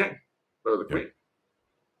it to the king or the queen.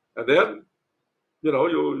 And then,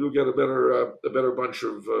 you'll get a better bunch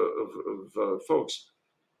of folks.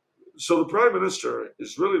 So the prime minister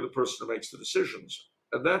is really the person who makes the decisions.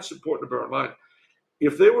 And that's important to bear in mind.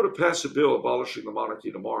 If they were to pass a bill abolishing the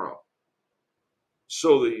monarchy tomorrow,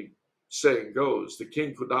 so the saying goes, the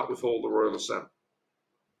king could not withhold the royal assent.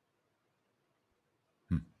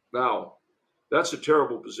 Now, that's a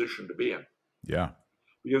terrible position to be in. Yeah.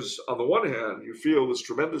 Because on the one hand, you feel this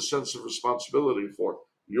tremendous sense of responsibility for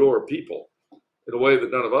your people in a way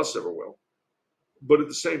that none of us ever will. But at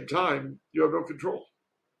the same time, you have no control.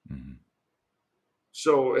 Mm-hmm.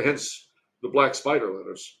 So hence the black spider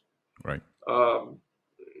letters. Right.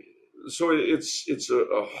 So it's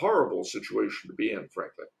a horrible situation to be in,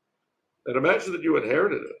 frankly. And imagine that you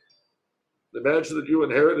inherited it. Imagine that you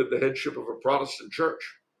inherited the headship of a Protestant church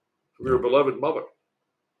from your beloved mother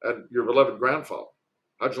and your beloved grandfather.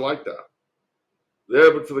 How'd you like that?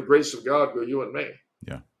 There, but for the grace of God, go you and me.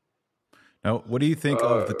 Yeah. Now, what do you think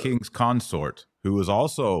of the king's consort, who was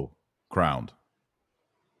also crowned?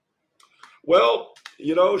 Well,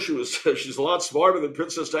 she's a lot smarter than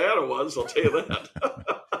Princess Diana was, I'll tell you that.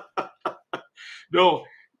 No,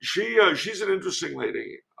 she's an interesting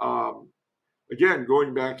lady. Again,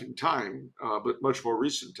 going back in time, but much more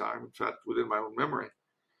recent time, in fact, within my own memory.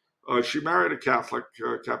 She married a Catholic,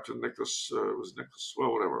 Captain Nicholas,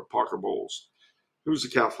 Parker Bowles, who was a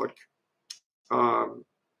Catholic.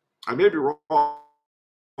 I may be wrong,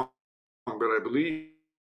 but I believe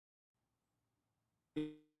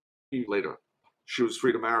later she was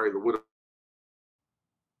free to marry the widow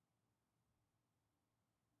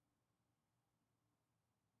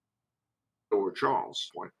of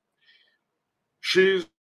Charles. She's,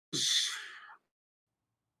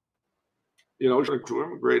 to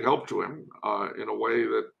him, great help to him in a way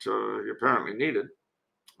that he apparently needed.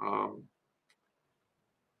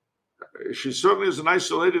 She certainly is a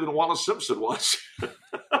nicer lady than Wallis Simpson was.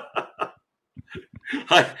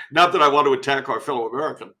 Not that I want to attack our fellow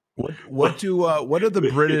American. What are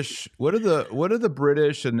the British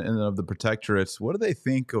and of the protectorates? What do they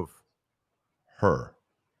think of her?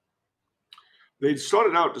 They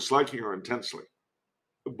started out disliking her intensely,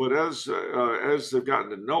 but as they've gotten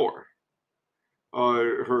to know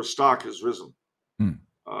her stock has risen.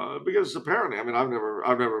 Because apparently, I mean, I've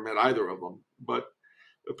never met either of them, but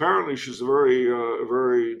apparently she's a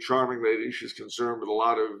very charming lady. She's concerned with a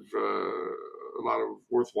lot of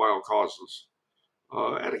worthwhile causes.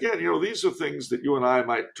 And again, these are things that you and I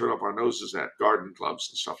might turn up our noses at, garden clubs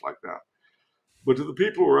and stuff like that. But to the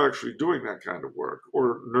people who are actually doing that kind of work,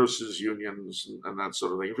 or nurses' unions and that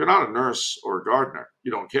sort of thing, if you're not a nurse or a gardener, you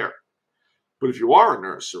don't care. But if you are a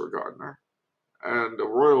nurse or a gardener, and a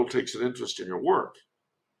royal takes an interest in your work,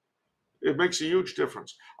 it makes a huge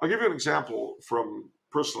difference. I'll give you an example from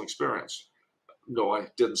personal experience. No, I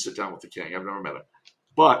didn't sit down with the king. I've never met him.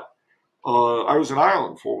 But I was in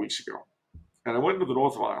Ireland 4 weeks ago, and I went into the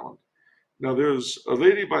north of Ireland, Now, there's a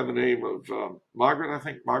lady by the name of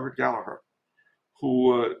Margaret Gallagher,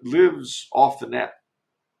 who lives off the net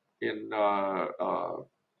in the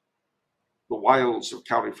wilds of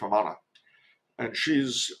County Fermanagh. And she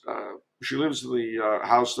lives in the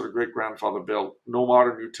house that her great-grandfather built, no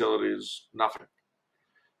modern utilities, nothing.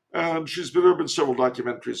 And there have been several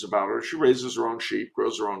documentaries about her. She raises her own sheep,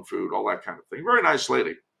 grows her own food, all that kind of thing. Very nice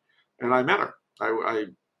lady. And I met her. I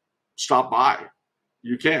stopped by.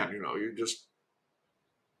 You can, you just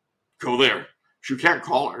go there. You can't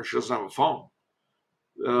call her. She doesn't have a phone.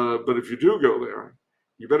 But if you do go there,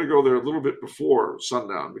 you better go there a little bit before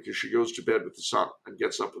sundown, because she goes to bed with the sun and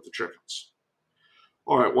gets up with the chickens.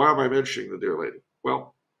 All right, why am I mentioning the dear lady?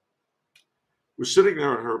 Well, we're sitting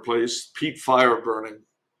there in her place, peat fire burning,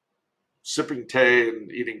 sipping tea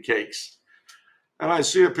and eating cakes. And I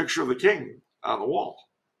see a picture of the king on the wall,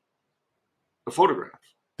 a photograph.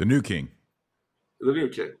 The new king. The new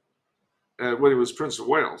king, when he was Prince of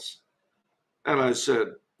Wales. And I said,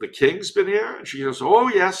 the king's been here? And she goes, oh,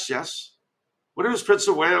 yes, yes. When he was Prince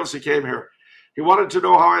of Wales, he came here. He wanted to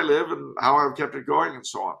know how I live and how I've kept it going and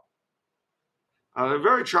so on. A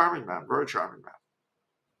very charming man, very charming man.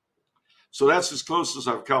 So that's as close as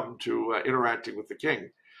I've come to interacting with the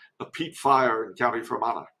king. A peat fire in County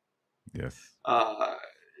Fermanagh. Yes.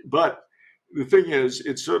 But the thing is,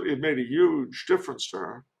 it made a huge difference to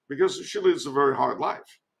her, because she lives a very hard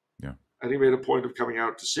life. Yeah. And he made a point of coming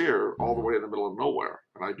out to see her all the way in the middle of nowhere.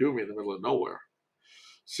 And I do mean the middle of nowhere.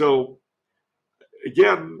 So,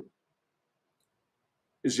 again,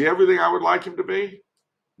 is he everything I would like him to be?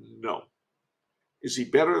 No. Is he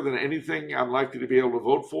better than anything I'm likely to be able to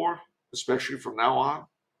vote for, especially from now on?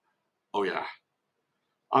 Oh, yeah.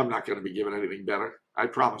 I'm not going to be given anything better. I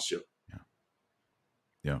promise you. Yeah.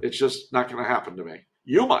 Yeah. It's just not going to happen to me.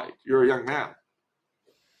 You might. You're a young man.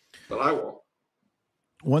 But I won't.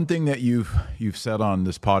 One thing that you've said on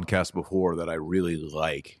this podcast before that I really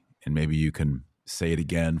like, and maybe you can say it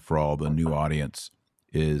again for all the new audience,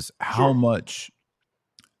 is how much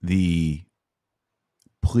the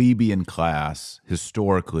plebeian class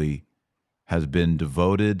historically has been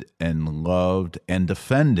devoted and loved and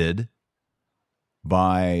defended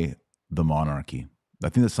by the monarchy. I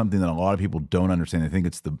think that's something that a lot of people don't understand. They think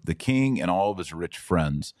it's the king and all of his rich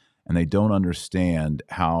friends, and they don't understand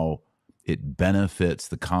how it benefits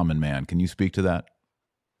the common man. Can you speak to that?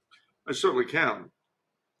 I certainly can.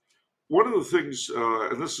 One of the things,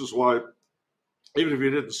 and this is why, even if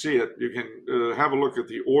you didn't see it, you can have a look at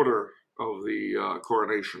the order of the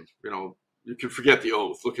coronation. You can forget the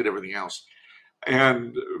oath, look at everything else.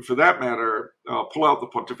 And for that matter, pull out the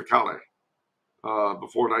Pontificale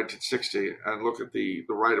before 1960 and look at the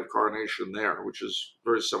rite of coronation there, which is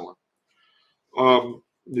very similar.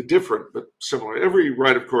 Different, but similar. Every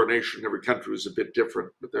rite of coronation in every country is a bit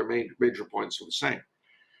different, but their major points are the same.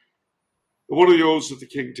 One of the oaths that the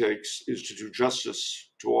king takes is to do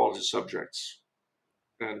justice to all his subjects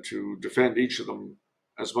and to defend each of them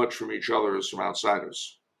as much from each other as from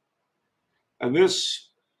outsiders. And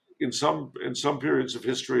this, in some periods of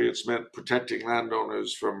history, it's meant protecting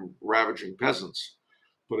landowners from ravaging peasants.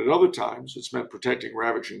 But at other times, it's meant protecting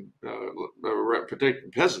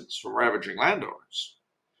peasants from ravaging landowners.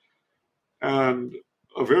 And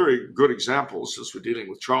a very good example, since we're dealing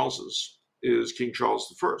with Charles's, is King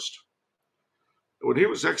Charles I. When he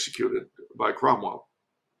was executed by Cromwell,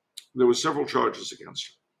 there were several charges against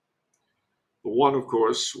him. The one, of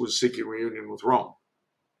course, was seeking reunion with Rome.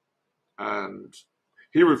 And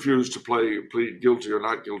he refused to plead guilty or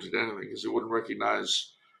not guilty to anything, because he wouldn't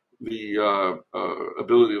recognize the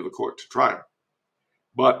ability of the court to try him.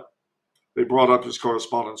 But they brought up his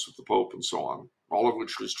correspondence with the Pope and so on, all of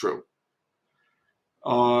which was true.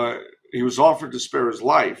 He was offered to spare his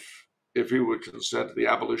life if he would consent to the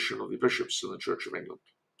abolition of the bishops in the Church of England.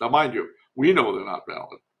 Now, mind you, we know they're not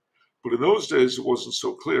valid, but in those days it wasn't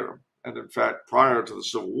so clear. And in fact, prior to the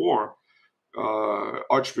Civil War,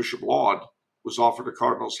 Archbishop Laud was offered a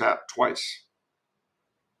cardinal's hat twice.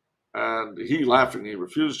 And he laughingly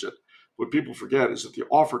refused it. What people forget is that the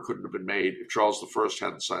offer couldn't have been made if Charles I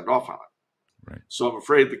hadn't signed off on it. Right. So I'm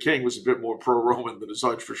afraid the king was a bit more pro-Roman than his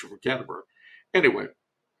Archbishop of Canterbury. Anyway,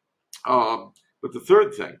 but the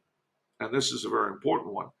third thing, and this is a very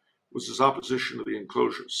important one, was his opposition to the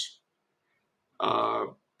enclosures.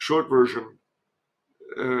 Short version,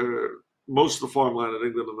 most of the farmland in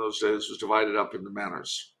England in those days was divided up into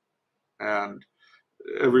manors. And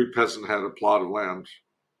every peasant had a plot of land.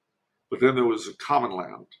 But then there was a common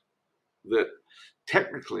land that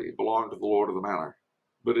technically belonged to the lord of the manor,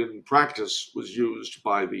 but in practice was used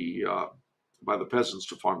by the peasants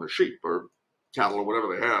to farm their sheep or cattle or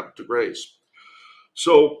whatever they had to graze.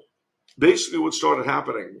 So basically what started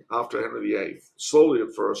happening after Henry VIII, slowly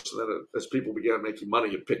at first, and then as people began making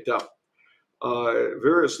money, it picked up.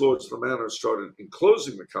 Various lords of the manor started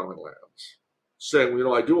enclosing the common lands, saying,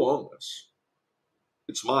 well, I do own this.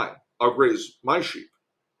 It's mine. I'll graze my sheep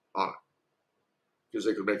on it, because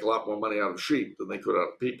they could make a lot more money out of sheep than they could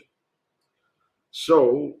out of people.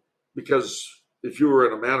 So, because if you were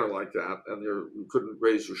in a manor like that and you couldn't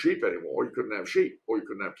raise your sheep anymore, you couldn't have sheep, or you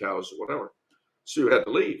couldn't have cows or whatever, so you had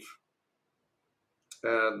to leave.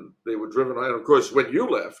 And they were driven out. And of course, when you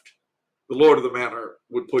left, the lord of the manor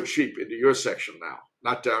would put sheep into your section now,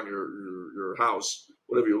 not down your house,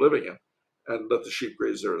 whatever you're living in, and let the sheep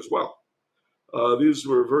graze there as well. These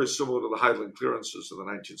were very similar to the Highland clearances of the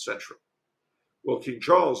 19th century. Well, King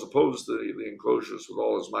Charles opposed the enclosures with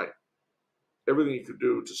all his might. Everything he could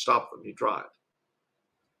do to stop them, he tried.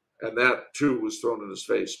 And that, too, was thrown in his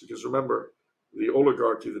face, because remember, the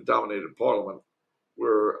oligarchy that dominated Parliament,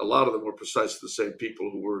 where a lot of them were precisely the same people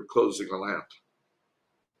who were closing the land.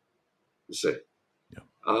 You see, yeah.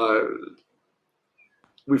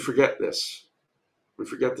 We forget this. We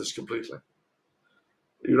forget this completely.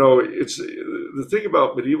 It's the thing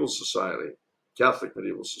about medieval society, Catholic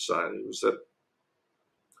medieval society, was that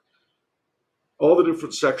all the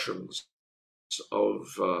different sections of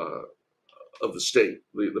the state,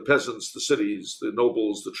 the peasants, the cities, the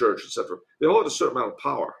nobles, the church, etc., they all had a certain amount of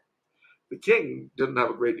power. The king didn't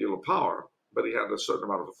have a great deal of power, but he had a certain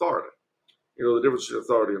amount of authority. The difference between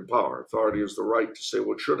authority and power. Authority is the right to say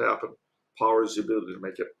what should happen. Power is the ability to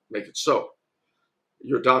make it so.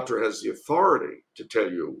 Your doctor has the authority to tell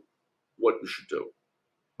you what you should do,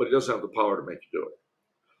 but he doesn't have the power to make you do it.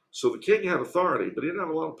 So the king had authority, but he didn't have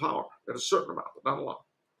a lot of power. He had a certain amount, but not a lot.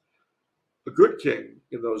 A good king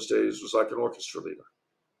in those days was like an orchestra leader,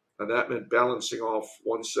 and that meant balancing off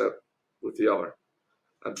one set with the other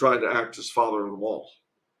and trying to act as father of them all.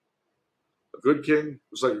 A good king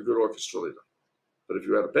was like a good orchestra leader. But if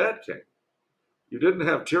you had a bad king, you didn't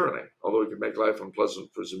have tyranny, although he could make life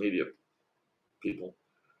unpleasant for his immediate people.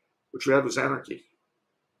 What you had was anarchy.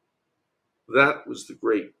 That was the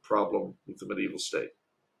great problem with the medieval state,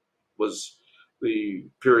 was the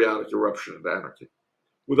periodic eruption of anarchy.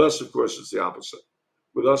 With us, of course, it's the opposite.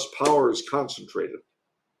 With us, power is concentrated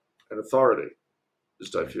and authority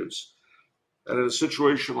is diffuse. And in a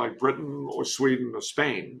situation like Britain or Sweden or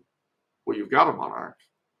Spain, where you've got a monarch,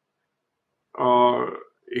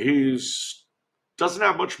 he doesn't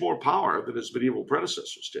have much more power than his medieval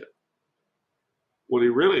predecessors did. What he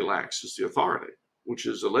really lacks is the authority, which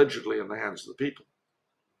is allegedly in the hands of the people.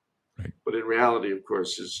 Right. But in reality, of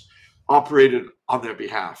course, is operated on their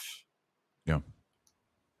behalf. Yeah.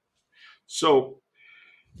 So,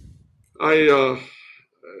 you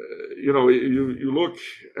look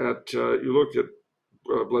at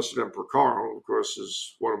Blessed Emperor Karl. Of course,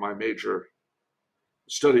 is one of my major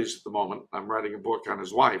studies at the moment. I'm writing a book on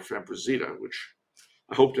his wife, Empress Zita, which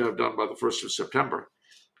I hope to have done by the 1st of September.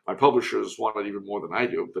 My publishers want it even more than I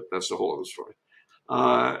do, but that's a whole other story.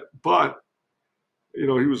 But he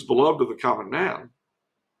was beloved of the common man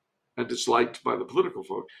and disliked by the political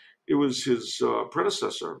folk. It was his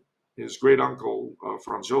predecessor, his great uncle,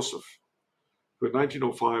 Franz Joseph, who in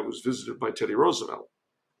 1905 was visited by Teddy Roosevelt,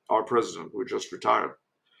 our president, who had just retired.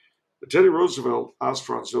 But Teddy Roosevelt asked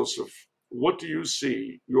Franz Joseph, what do you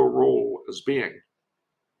see your role as being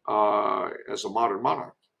as a modern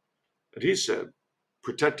monarch? And he said,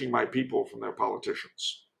 protecting my people from their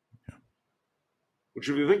politicians. Yeah. Which,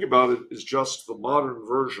 if you think about it, is just the modern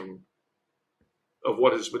version of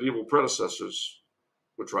what his medieval predecessors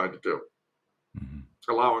were trying to do,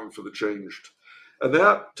 allowing for the changed. And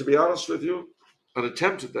that, to be honest with you, an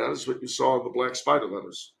attempt at that is what you saw in the Black Spider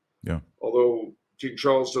letters. Yeah. Although King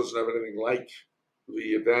Charles doesn't have anything like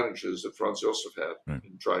the advantages that Franz Joseph had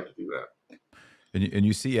in trying to do that. And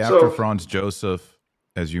you see after Franz Joseph,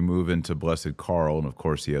 as you move into Blessed Karl, and of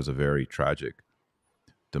course he has a very tragic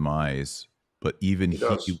demise, but even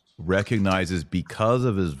he recognizes, because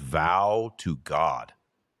of his vow to God,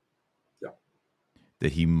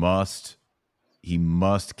 that he must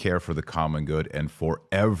care for the common good and for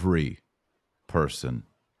every person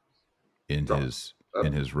in his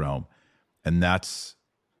realm. And that's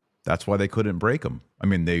why they couldn't break him. I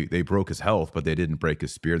mean, they broke his health, but they didn't break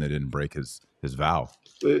his spirit, and they didn't break his vow.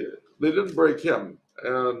 They didn't break him.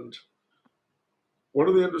 And one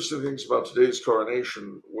of the interesting things about today's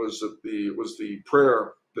coronation was the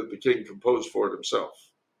prayer that the king composed for it himself.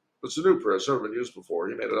 It's a new prayer. It's never been used before.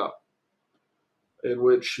 He made it up, in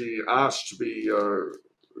which he asked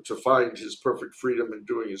to find his perfect freedom in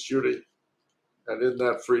doing his duty, and in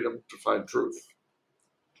that freedom to find truth.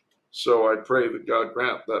 So I pray that God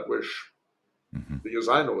grant that wish because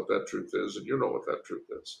I know what that truth is, and you know what that truth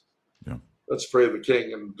is. Yeah. Let's pray the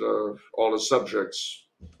king and all his subjects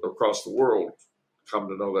across the world come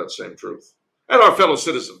to know that same truth, and our fellow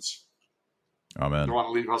citizens. Amen. Don't want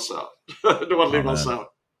to leave us out. Don't want to leave us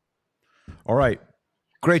out. All right.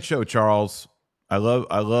 Great show, Charles. I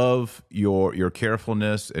love your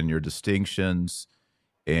carefulness and your distinctions,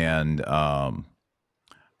 and I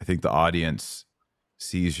think the audience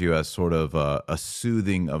sees you as sort of a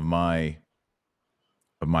soothing of my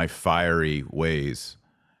fiery ways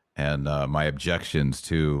and my objections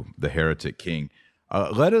to the heretic king.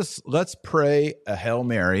 Let's pray a Hail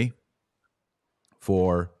Mary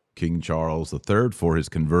for King Charles III, for his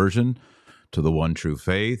conversion to the one true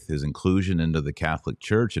faith, his inclusion into the Catholic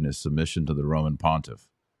Church, and his submission to the Roman Pontiff.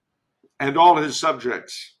 And all his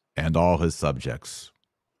subjects. And all his subjects.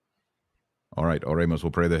 All right, Oremus,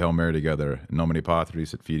 we'll pray the Hail Mary together. In nomine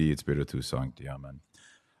Patris et Filii et Spiritus Sancti. Amen.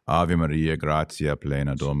 Ave Maria, gratia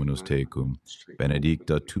plena Dominus tecum,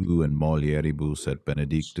 benedicta tu in mulieribus et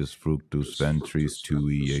benedictus fructus ventris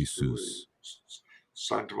tui, Iesus.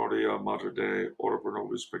 Sancta Maria, Mater Dei, ora pro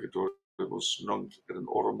nobis peccatoribus, nunc et in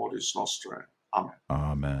hora mortis nostrae. Amen.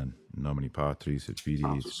 Amen. In nomine Patris et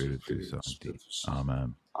Filii et Spiritus Sancti.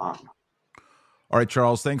 Amen. Amen. All right,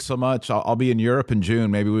 Charles, thanks so much. I'll be in Europe in June.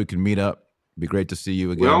 Maybe we can meet up. It'd be great to see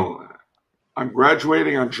you again. Well, I'm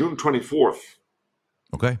graduating on June 24th.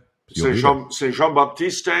 Okay. Saint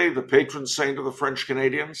Jean-Baptiste, the patron saint of the French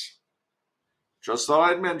Canadians. Just thought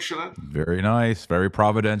I'd mention it. Very nice. Very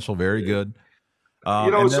providential. Very good.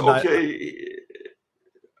 It's okay.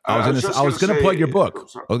 I was going to plug your book.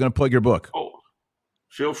 I was going to plug your book. Oh,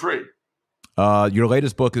 feel free. Your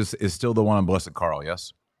latest book is still the one on Blessed Carl,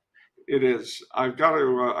 yes? It is. I've got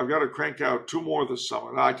to crank out 2 more this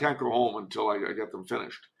summer. Now, I can't go home until I get them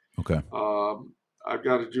finished. Okay. I've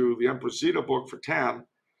got to do the Empress Zita book for Tan,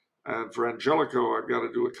 and for Angelico, I've got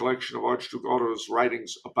to do a collection of Archduke Otto's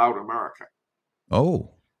writings about America.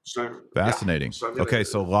 Oh, so fascinating. Yeah. So, okay,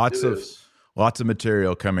 so lots of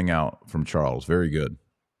material coming out from Charles. Very good.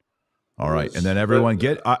 All right, and then everyone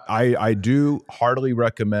I do heartily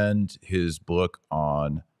recommend his book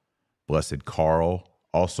on Blessed Carl,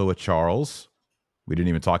 also a Charles. We didn't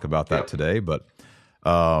even talk about that today, but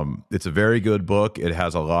it's a very good book. It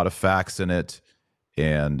has a lot of facts in it,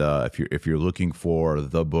 and if you're looking for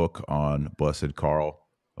the book on Blessed Carl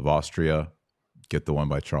of Austria, get the one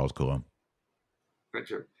by Charles Coulombe. Thank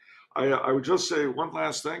you. I would just say one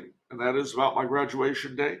last thing, and that is about my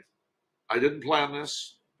graduation day. I didn't plan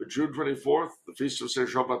this, but June 24th, the Feast of Saint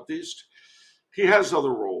Jean-Baptiste, he has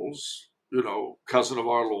other roles, cousin of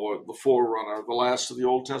our Lord, the forerunner, the last of the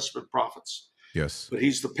Old Testament prophets. Yes. But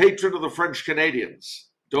he's the patron of the French Canadians.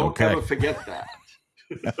 Don't ever forget that.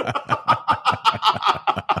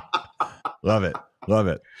 Love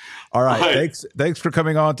it. All right. Thanks for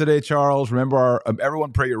coming on today, Charles. Remember,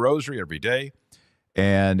 everyone pray your rosary every day.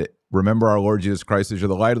 And remember, our Lord Jesus Christ is you're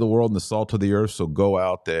the light of the world and the salt of the earth. So go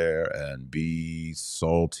out there and be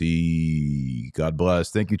salty. God bless.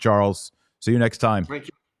 Thank you, Charles. See you next time. Thank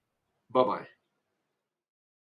you. Bye-bye.